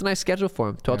shifts. That's a nice schedule for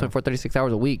him. 12, 24, 36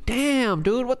 hours a week. Damn,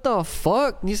 dude, what the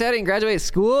fuck? You said he didn't graduate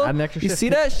school? Add an extra shift. You see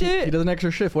that shit? He does an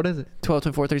extra shift. What is it? 12,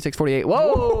 24, 36, 48.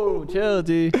 Whoa, chill,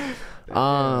 dude.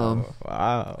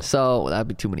 Wow. So that'd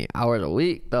be too many hours a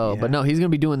week, though. Yeah. But no, he's gonna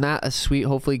be doing that. That's sweet.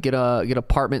 Hopefully, get an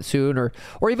apartment soon, or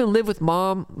even live with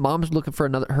mom. Mom's looking for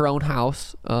her own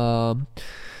house.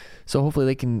 So hopefully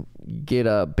they can get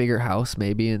a bigger house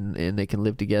maybe, and they can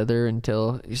live together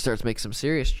until he starts making some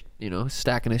serious,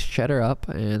 stacking his cheddar up,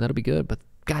 and that'll be good. But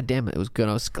God damn it was good.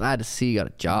 I was glad to see he got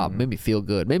a job. Made me feel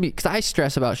good. Maybe because I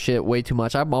stress about shit way too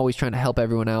much. I'm always trying to help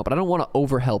everyone out, but I don't want to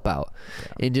over help out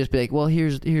and just be like, well,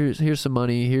 here's some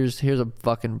money. Here's a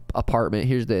fucking apartment.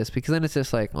 Here's this, because then it's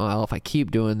just like, well, if I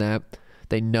keep doing that,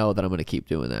 they know that I'm going to keep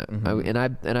doing that.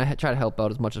 I try to help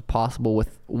out as much as possible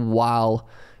while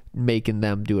making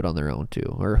them do it on their own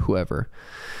too, or whoever.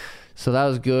 So that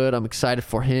was good. I'm excited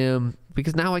for him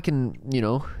because now I can,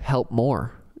 help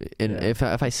more. And if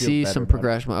I see some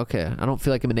progression, okay, I don't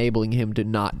feel like I'm enabling him to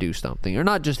not do something, or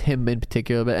not just him in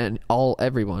particular, but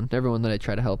everyone that I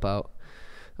try to help out.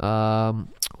 Well,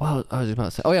 I was just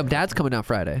about to say, Dad's coming down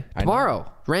Friday tomorrow,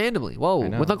 randomly. Whoa,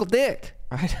 with Uncle Dick.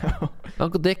 I know.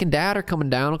 Uncle Dick and Dad are coming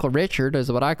down. Uncle Richard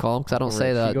is what I call him because I don't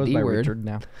say the D word. Richard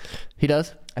now. He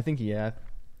does. I think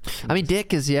I mean,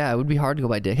 Dick is, it would be hard to go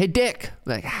by Dick. Hey, Dick.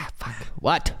 Like, fuck.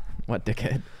 What? What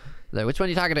dickhead? Like, which one are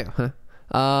you talking to?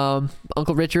 Huh?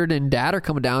 Uncle Richard and Dad are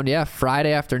coming down,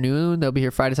 Friday afternoon. They'll be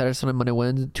here Friday, Saturday, Sunday, Monday,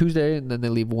 Wednesday, Tuesday, and then they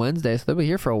leave Wednesday. So they'll be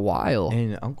here for a while.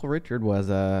 And Uncle Richard was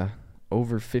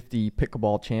over 50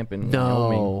 pickleball champ in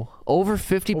Wyoming. Over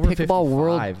 50 pickleball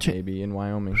world maybe in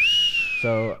Wyoming.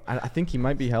 So I think he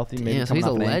might be healthy. Maybe so he's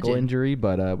off an ankle injury,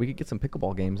 but we could get some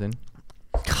pickleball games in.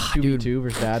 2v2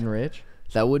 versus Dad and Rich.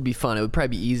 That would be fun. It would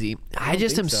probably be easy. I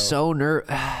just am so nervous.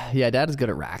 Yeah, Dad is good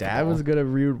at racquetball. Dad was good at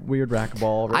weird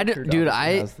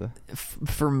racquetball.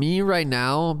 For me right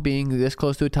now, being this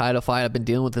close to a title fight, I've been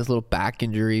dealing with this little back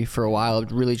injury for a while. I'm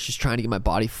really just trying to get my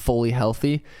body fully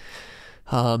healthy.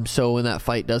 So when that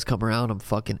fight does come around, I'm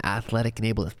fucking athletic and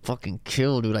able to fucking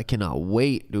kill, dude. I cannot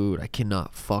wait, dude. I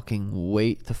cannot fucking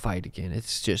wait to fight again.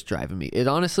 It's just driving me. It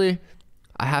honestly,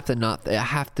 I have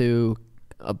to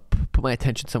put my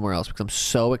attention somewhere else because I'm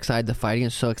so excited to fight again,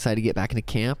 so excited to get back into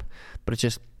camp. But it's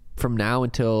just from now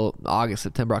until August,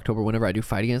 September, October, whenever I do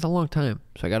fight again, it's a long time.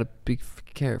 So I got to be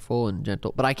careful and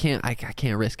gentle. But I can't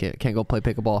risk it. I can't go play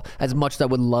pickleball. As much as I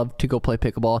would love to go play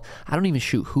pickleball, I don't even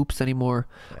shoot hoops anymore.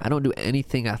 Yeah. I don't do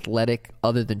anything athletic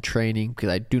other than training because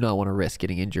I do not want to risk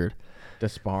getting injured.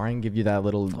 Does sparring give you that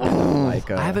little I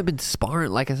haven't been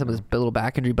sparring, like I said, with this little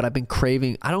back injury, but I've been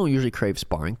craving. I don't usually crave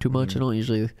sparring too much. I don't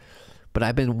usually, but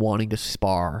I've been wanting to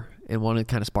spar and wanting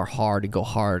to kind of spar hard and go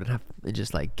hard and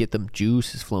just like get them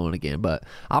juices flowing again. But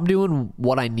I'm doing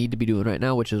what I need to be doing right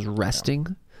now, which is resting.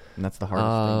 Yeah. And that's the hardest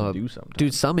thing to do sometimes.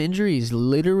 Dude, some injuries,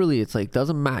 literally, it's like,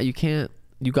 doesn't matter.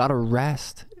 You got to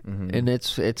rest. And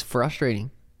it's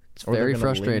frustrating. It's very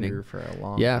frustrating. For a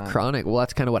long time. Chronic. Well,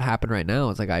 that's kind of what happened right now.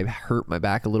 It's like I hurt my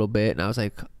back a little bit, and I was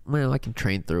like, well, I can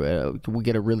train through it. We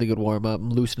get a really good warm up,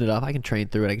 loosen it up. I can train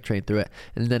through it.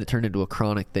 And then it turned into a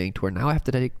chronic thing to where now I have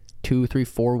to take 2, 3,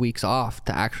 4 weeks off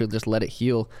to actually just let it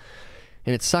heal.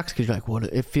 And it sucks because you're like, what?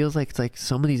 It feels like it's like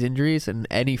some of these injuries, and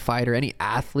any fighter, any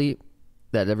athlete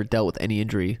that ever dealt with any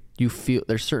injury, you feel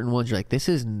there's certain ones you're like, this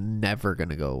is never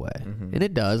gonna go away. And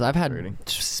it does. I've had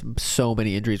so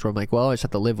many injuries where I'm like, well, I just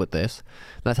have to live with this.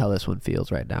 And that's how this one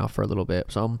feels right now for a little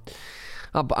bit. So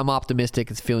I'm optimistic.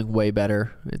 It's feeling way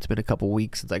better. It's been a couple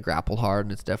weeks since I grappled hard,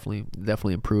 and it's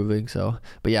definitely improving. So,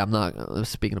 but yeah, I'm not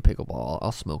speaking of pickleball.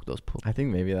 I'll smoke those. I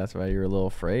think maybe that's why you're a little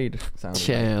afraid.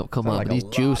 Champ, come on, like these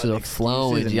juices are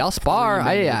flowing. I'll spar.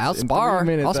 I'll spar.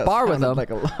 I'll spar with them. Like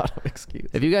a lot of excuses.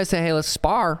 If you guys say, hey, let's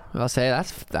spar, I'll say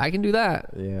I can do that.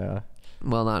 Yeah.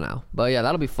 Well, not now. But yeah,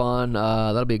 that'll be fun.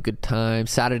 That'll be a good time.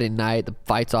 Saturday night, the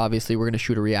fights, obviously. We're going to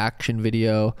shoot a reaction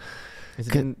video. Is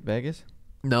it in Vegas?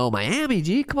 No, Miami,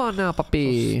 G. Come on now,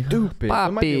 papi. So stupid.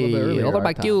 Papi. Over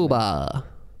by Cuba.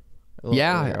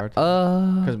 Yeah.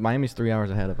 Because Miami's 3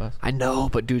 hours ahead of us. I know,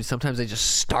 but dude, sometimes they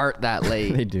just start that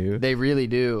late. They do. They really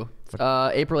do.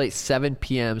 April 8th, 7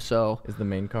 p.m. So is the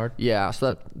main card? Yeah,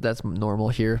 so that's normal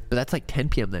here, but that's like 10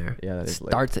 p.m. there. Yeah, that is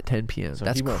starts at 10 p.m. So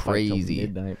that's crazy.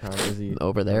 Midnight, probably.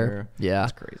 Over there. Yeah,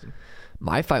 that's crazy.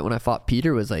 My fight when I fought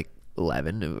Peter was like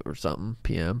 11 or something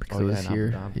p.m. because it was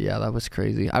here. Yeah, that was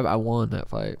crazy. I won that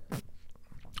fight.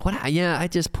 I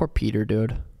just poor Peter,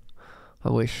 dude.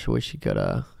 I wish he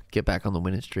could get back on the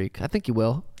winning streak. I think he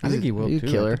will. I think he will too.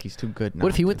 Killer. I think he's too good now. What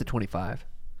if he went to 25?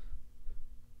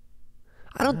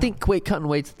 I don't think cutting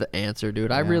weight's the answer,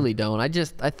 dude. I really don't.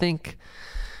 I think.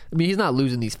 I mean, he's not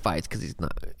losing these fights because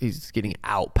he's getting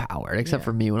outpowered. Except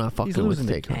for me when I fucking losing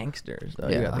to gangsters. Though.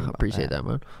 Yeah, I appreciate that,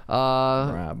 man.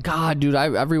 God, dude,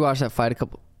 I've rewatched that fight a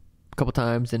couple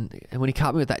times, and when he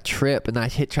caught me with that trip, and I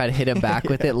tried to hit him back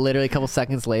with it, literally a couple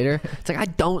seconds later, it's like I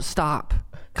don't stop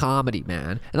comedy,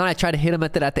 man. And then I tried to hit him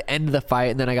at the end of the fight,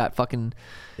 and then I got fucking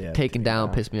taken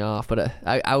down, pissed me off. But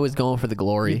I was going for the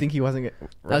glory. You think he wasn't?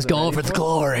 I was going for the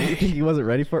glory. You think he wasn't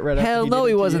ready for it? Right? Hell no,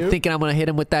 he wasn't thinking I'm gonna hit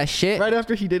him with that shit. Right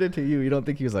after he did it to you, you don't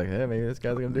think he was like, hey, maybe this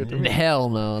guy's gonna do it to me? Hell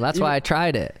no. That's why I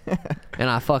tried it, and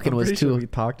I fucking was too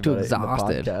exhausted. In the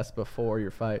podcast before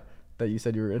your fight that you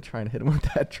said you were trying to hit him with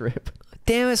that trip.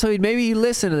 Damn it! So maybe he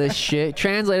listened to this shit.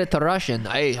 Translate it to Russian.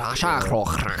 Could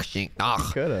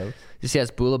have. You see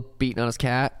Asbula beating on his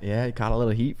cat? Yeah, he caught a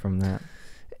little heat from that.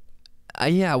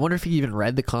 Yeah, I wonder if he even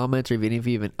read the comments or if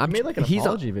he even. I made like an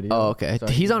apology video. Oh, okay. So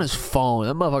he's on his phone.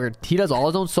 That motherfucker. He does all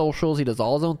his own socials. He does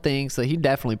all his own things. So he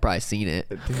definitely probably seen it.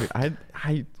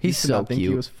 Dude, he's so cute. He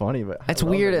was funny, but it's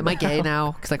weird. Am I gay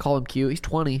now? Because I call him cute. He's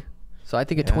 20, so I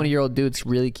think a 20-year-old dude's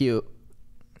really cute.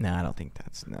 No, I don't think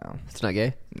no. It's not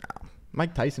gay. No.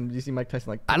 Mike Tyson. Did you see Mike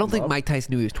Tyson? I don't think Mike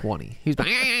Tyson knew he was 20. He was like,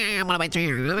 I'm gonna bite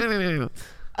you.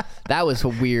 That was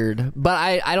weird,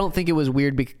 but I don't think it was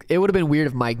weird. It would have been weird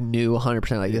if Mike knew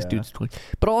 100% like this dude's 20.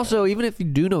 But also, even if you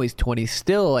do know he's 20, he's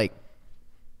still like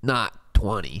not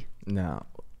 20. No,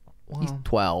 he's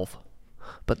 12.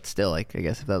 But still, like, I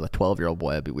guess if that was a 12-year-old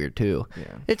boy, that'd be weird too. Yeah,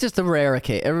 it's just a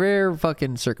rare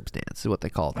fucking circumstance is what they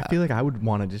call that. I feel like I would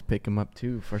want to just pick him up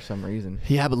too for some reason.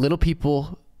 Yeah, but little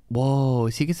people. Whoa,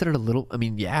 is he considered a little? I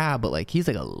mean, yeah, but like he's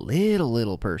like a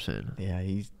little person. Yeah,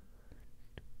 he's.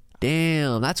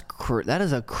 Damn, that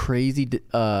is a crazy.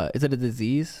 Is it a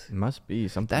disease? It must be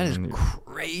something. That is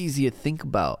crazy to think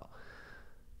about.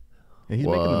 Yeah, he's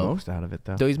making the most out of it,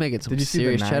 though. So he's making some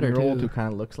serious cheddar too. Did you see the 9-year-old who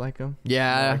kind of looks like him?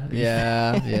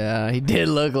 Yeah. He did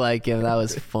look like him. That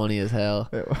was funny as hell.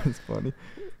 It was funny.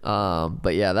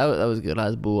 But yeah, that was good.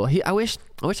 Asbula. I wish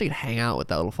I could hang out with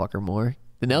that little fucker more.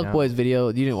 The Nelk Boys video,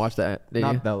 you didn't watch that, did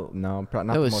you? No, probably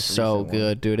not. It was so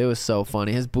good, dude. It was so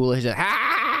funny. His bullet, he's just,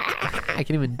 I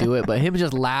can't even do it, but him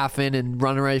just laughing and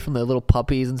running away from the little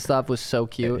puppies and stuff was so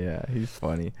cute. Yeah, he's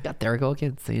funny. God, there we go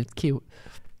again. See, it's cute.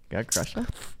 Got crushed up?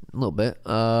 A little bit.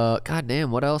 God damn,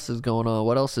 what else is going on?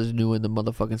 What else is new in the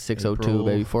motherfucking 602,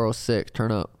 baby? 406,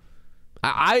 turn up.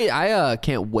 I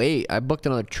can't wait. I booked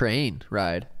another train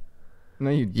ride. No,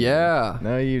 you didn't. Yeah.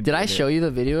 No, you did. I show you the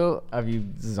video of you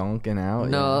zonking out?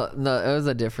 No, it was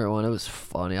a different one. It was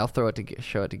funny. I'll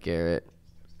show it to Garrett.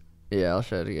 Yeah, I'll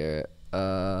show it to Garrett.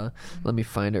 Let me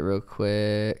find it real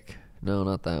quick. No,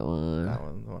 not that one. That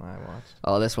one's the one I watched.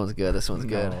 Oh, this one's good. This one's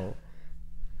good.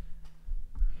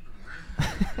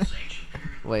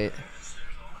 Wait.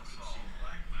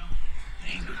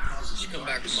 You come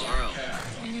back tomorrow.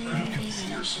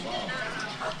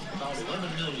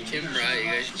 Tim Wright,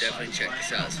 you guys should definitely check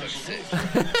this out. It's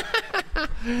fucking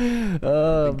sick.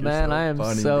 Oh man, I am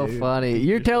so funny.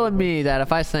 You're telling me that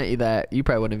if I sent you that, you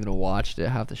probably wouldn't even have watched it.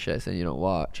 Half the shit I said you don't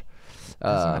watch.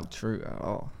 That's not true at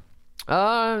all.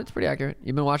 It's pretty accurate.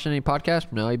 You been watching any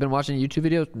podcasts? No. You been watching YouTube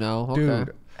videos? No. Okay.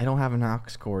 Dude, I don't have an aux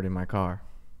cord in my car.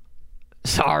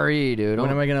 Sorry, dude. When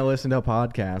am I gonna listen to a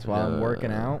podcast while I'm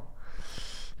working out?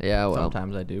 Yeah, well,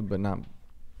 sometimes I do, but not.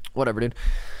 Whatever, dude.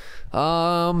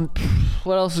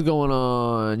 What else is going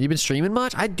on? You been streaming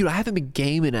much? I haven't been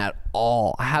gaming at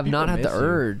all. I have not had the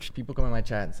urge. People come in my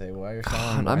chat and say, "Why are you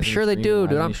selling?" I'm sure they do,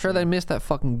 dude. I'm sure they miss that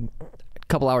fucking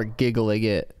couple hour giggle they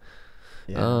get.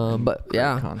 Yeah, but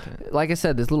yeah, content. Like I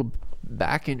said, this little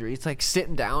back injury. It's like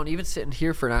sitting down, even sitting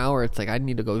here for an hour. It's like I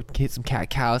need to go hit some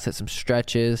cat-cows, hit some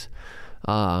stretches.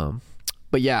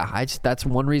 But yeah, that's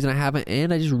one reason I haven't,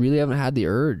 and I just really haven't had the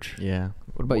urge. Yeah.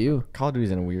 What about you? Call of Duty's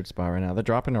in a weird spot right now. They're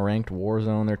dropping a ranked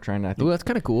Warzone. They're trying to. I think, ooh, that's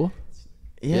kind of cool.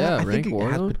 Yeah, I think it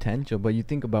has potential, but you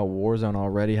think about Warzone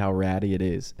already, how ratty it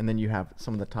is, and then you have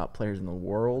some of the top players in the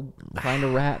world trying to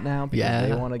rat now because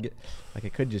they want to get. Like,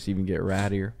 it could just even get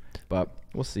rattier, but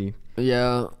we'll see.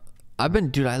 Yeah, I've been,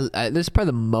 dude. This is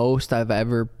probably the most I've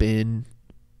ever been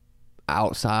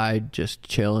outside, just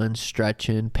chilling,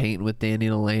 stretching, painting with Danny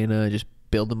and Elena, just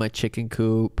building my chicken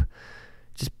coop.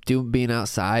 Just being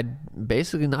outside,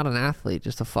 basically not an athlete,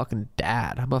 just a fucking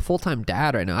dad. I'm a full-time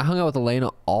dad right now. I hung out with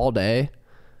Elena all day,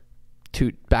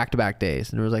 2 back-to-back days,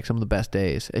 and it was like some of the best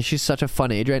days. And she's such a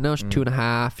fun age right now. She's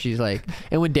 2.5. She's like,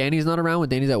 and when Danny's not around, when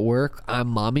Danny's at work, I'm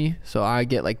mommy, so I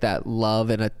get like that love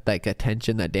and like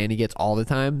attention that Danny gets all the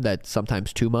time. That's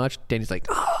sometimes too much. Danny's like,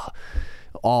 oh,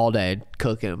 all day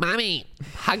cooking, mommy,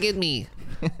 hugging me.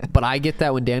 But I get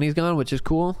that when Danny's gone, which is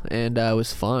cool, and it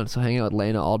was fun. So hanging out with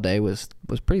Lena all day was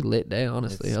pretty lit day,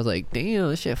 honestly. I was like, damn,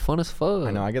 this shit fun as fuck.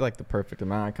 I know, I get like the perfect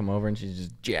amount. I come over and she's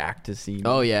just jacked to see me.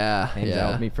 Oh yeah, hangs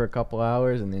out with me for a couple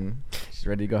hours, and then she's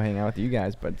ready to go hang out with you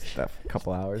guys. But it's a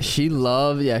couple hours. She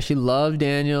loved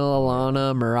Daniel,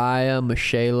 Alana, Mariah,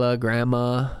 Michela,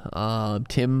 Grandma,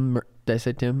 Tim. Did I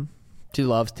say Tim? She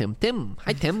loves Tim. Tim,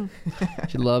 hi Tim.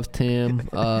 She loves Tim.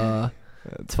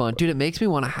 It's fun, dude. It makes me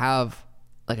want to have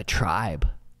like a tribe.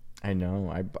 I know.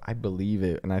 I believe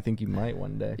it, and I think you might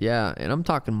one day. Yeah, and I'm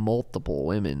talking multiple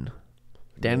women.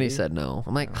 Danny said no.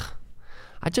 I'm like,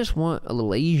 I just want a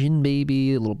little Asian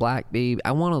baby, a little black baby.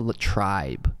 I want a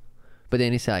tribe. But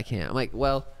Danny said I can't. I'm like,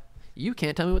 well, you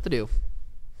can't tell me what to do,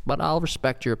 but I'll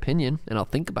respect your opinion and I'll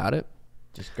think about it.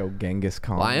 Just go Genghis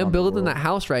Khan. Well, I am building that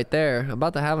house right there. I'm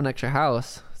about to have an extra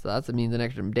house, so that means an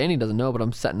extra. Danny doesn't know, but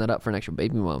I'm setting that up for an extra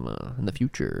baby mama in the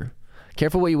future.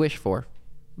 Careful what you wish for.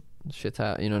 Shit's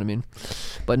out, you know what I mean?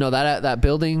 But no, that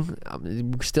building,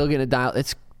 I'm still getting it dialed.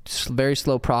 It's a very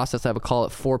slow process. I have a call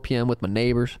at 4 p.m. with my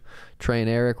neighbors, Trey and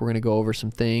Eric. We're going to go over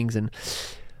some things. And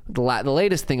the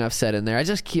latest thing I've said in there, I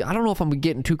don't know if I'm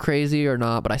getting too crazy or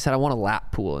not, but I said I want a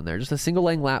lap pool in there, just a single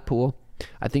leg lap pool.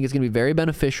 I think it's going to be very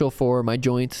beneficial for my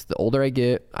joints. The older I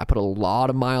get, I put a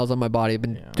lot of miles on my body. I've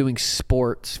been doing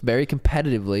sports very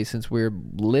competitively since we were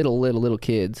little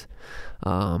kids.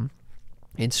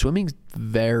 And swimming's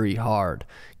very hard.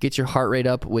 Get your heart rate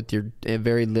up with your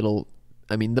very little.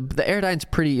 I mean, the Airdyne's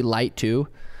pretty light too.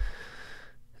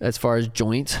 As far as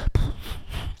joints,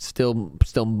 still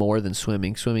more than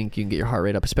swimming. Swimming, you can get your heart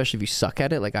rate up, especially if you suck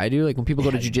at it, like I do. Like when people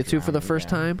go to jiu-jitsu for the first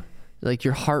time, like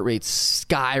your heart rate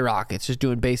skyrockets just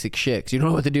doing basic shit. 'Cause you don't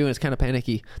know what to do, and it's kind of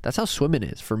panicky. That's how swimming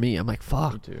is for me. I'm like,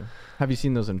 fuck. Me too. Have you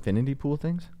seen those infinity pool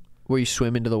things? Where you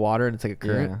swim into the water and it's like a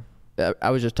current? Yeah.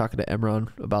 I was just talking to Emron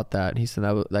about that, and he said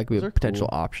that could be a potential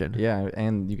option. Yeah,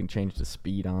 and you can change the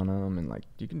speed on them, and like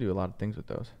you can do a lot of things with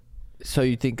those. So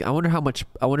you think? I wonder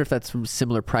if that's from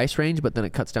similar price range, but then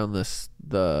it cuts down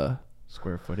the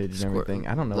square footage and everything.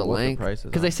 I don't know the what length, the price is.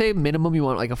 Because they say minimum you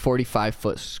want like a 45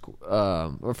 foot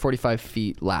or 45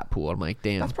 feet lap pool. I'm like,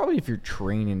 damn. That's probably if you're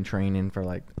training for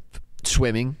like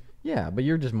swimming. Yeah, but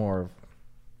you're just more of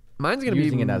mine's gonna be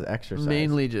using it as exercise.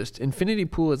 Mainly just Infinity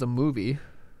Pool is a movie,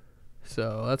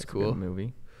 so that's cool. A good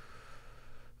movie.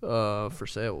 For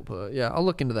sale, but yeah, I'll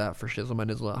look into that for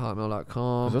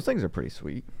shizzlemynizzle@hotmail.com. Those things are pretty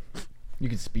sweet. You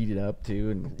can speed it up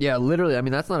too, and yeah, literally. I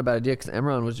mean, that's not a bad idea because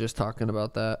Emron was just talking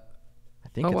about that. I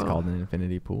think it's called an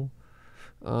infinity pool.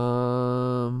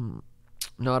 No,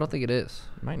 I don't think it is.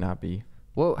 It might not be.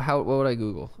 What would I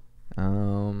Google?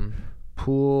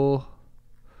 Pool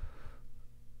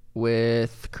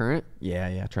with current?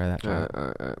 Yeah, try that.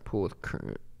 All right. Pool with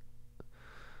current.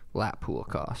 Lap pool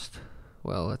cost.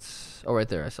 Well, right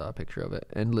there. I saw a picture of it.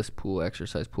 Endless pool,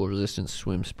 exercise pool, resistance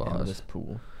swim spas. Endless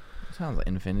pool. Sounds like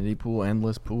infinity pool,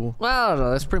 endless pool. Well, I don't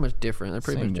know. That's pretty much different. They're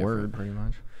pretty Same much different. word, pretty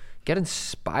much. Get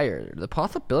inspired. The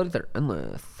possibilities are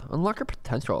endless. Unlock your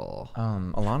potential.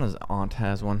 Alana's aunt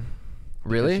has one.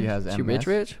 Really? She has MS.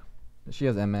 Rich? She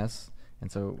has MS,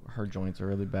 and so her joints are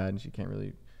really bad, and she can't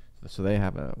really. So they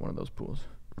have one of those pools.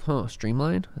 Huh?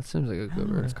 Streamline? That seems like a good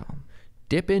word. What it's called.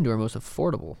 Dip into our most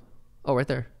affordable. Oh, right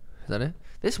there. Is that it?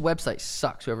 This website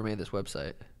sucks. Whoever made this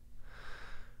website.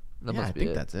 That must be I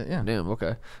think that's it. Yeah. Damn.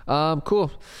 Okay.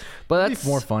 Cool. But that's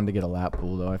more fun to get a lap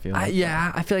pool, though. I feel like.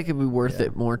 Yeah, I feel like it'd be worth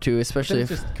it more too, especially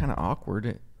if it's just kind of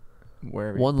awkward.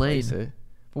 Wherever one you place lane. it.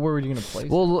 But where were you gonna place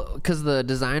it? Well, because the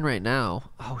design right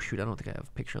now. Oh shoot! I don't think I have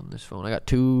a picture on this phone. I got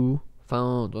two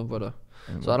phones, one photo.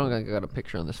 So I don't think I got a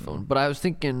picture on this phone. But I was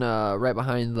thinking right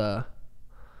behind the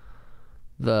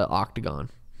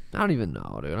octagon. I don't even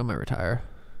know, dude. I might retire.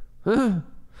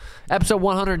 Episode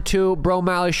 102,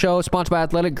 BrOMalley Show, sponsored by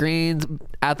Athletic Greens,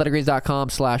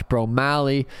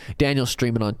 athleticgreens.com/BrOMalley. Daniel's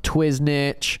streaming on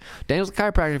Twiznitch. Daniel's a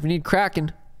chiropractor. If you need cracking,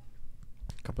 a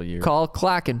couple of years. Call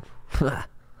Clacking.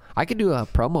 I could do a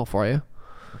promo for you.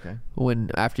 Okay.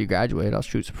 After you graduate, I'll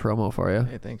shoot some promo for you.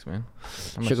 Hey, thanks, man.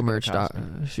 Sugar merch.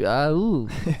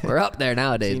 We're up there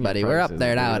nowadays, buddy. We're up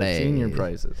there nowadays. Senior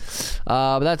prices.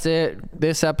 But that's it.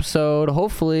 This episode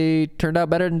hopefully turned out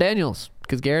better than Daniel's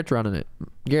because Garrett's running it.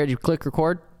 Garrett, you click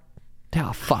record?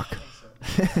 Oh, fuck.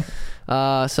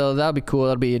 So that'll be cool.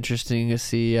 That'll be interesting to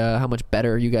see how much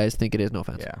better you guys think it is. No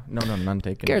offense. Yeah. No, none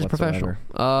taken. Garrett's a professional.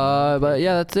 But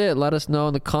yeah, that's it. Let us know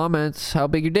in the comments how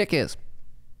big your dick is.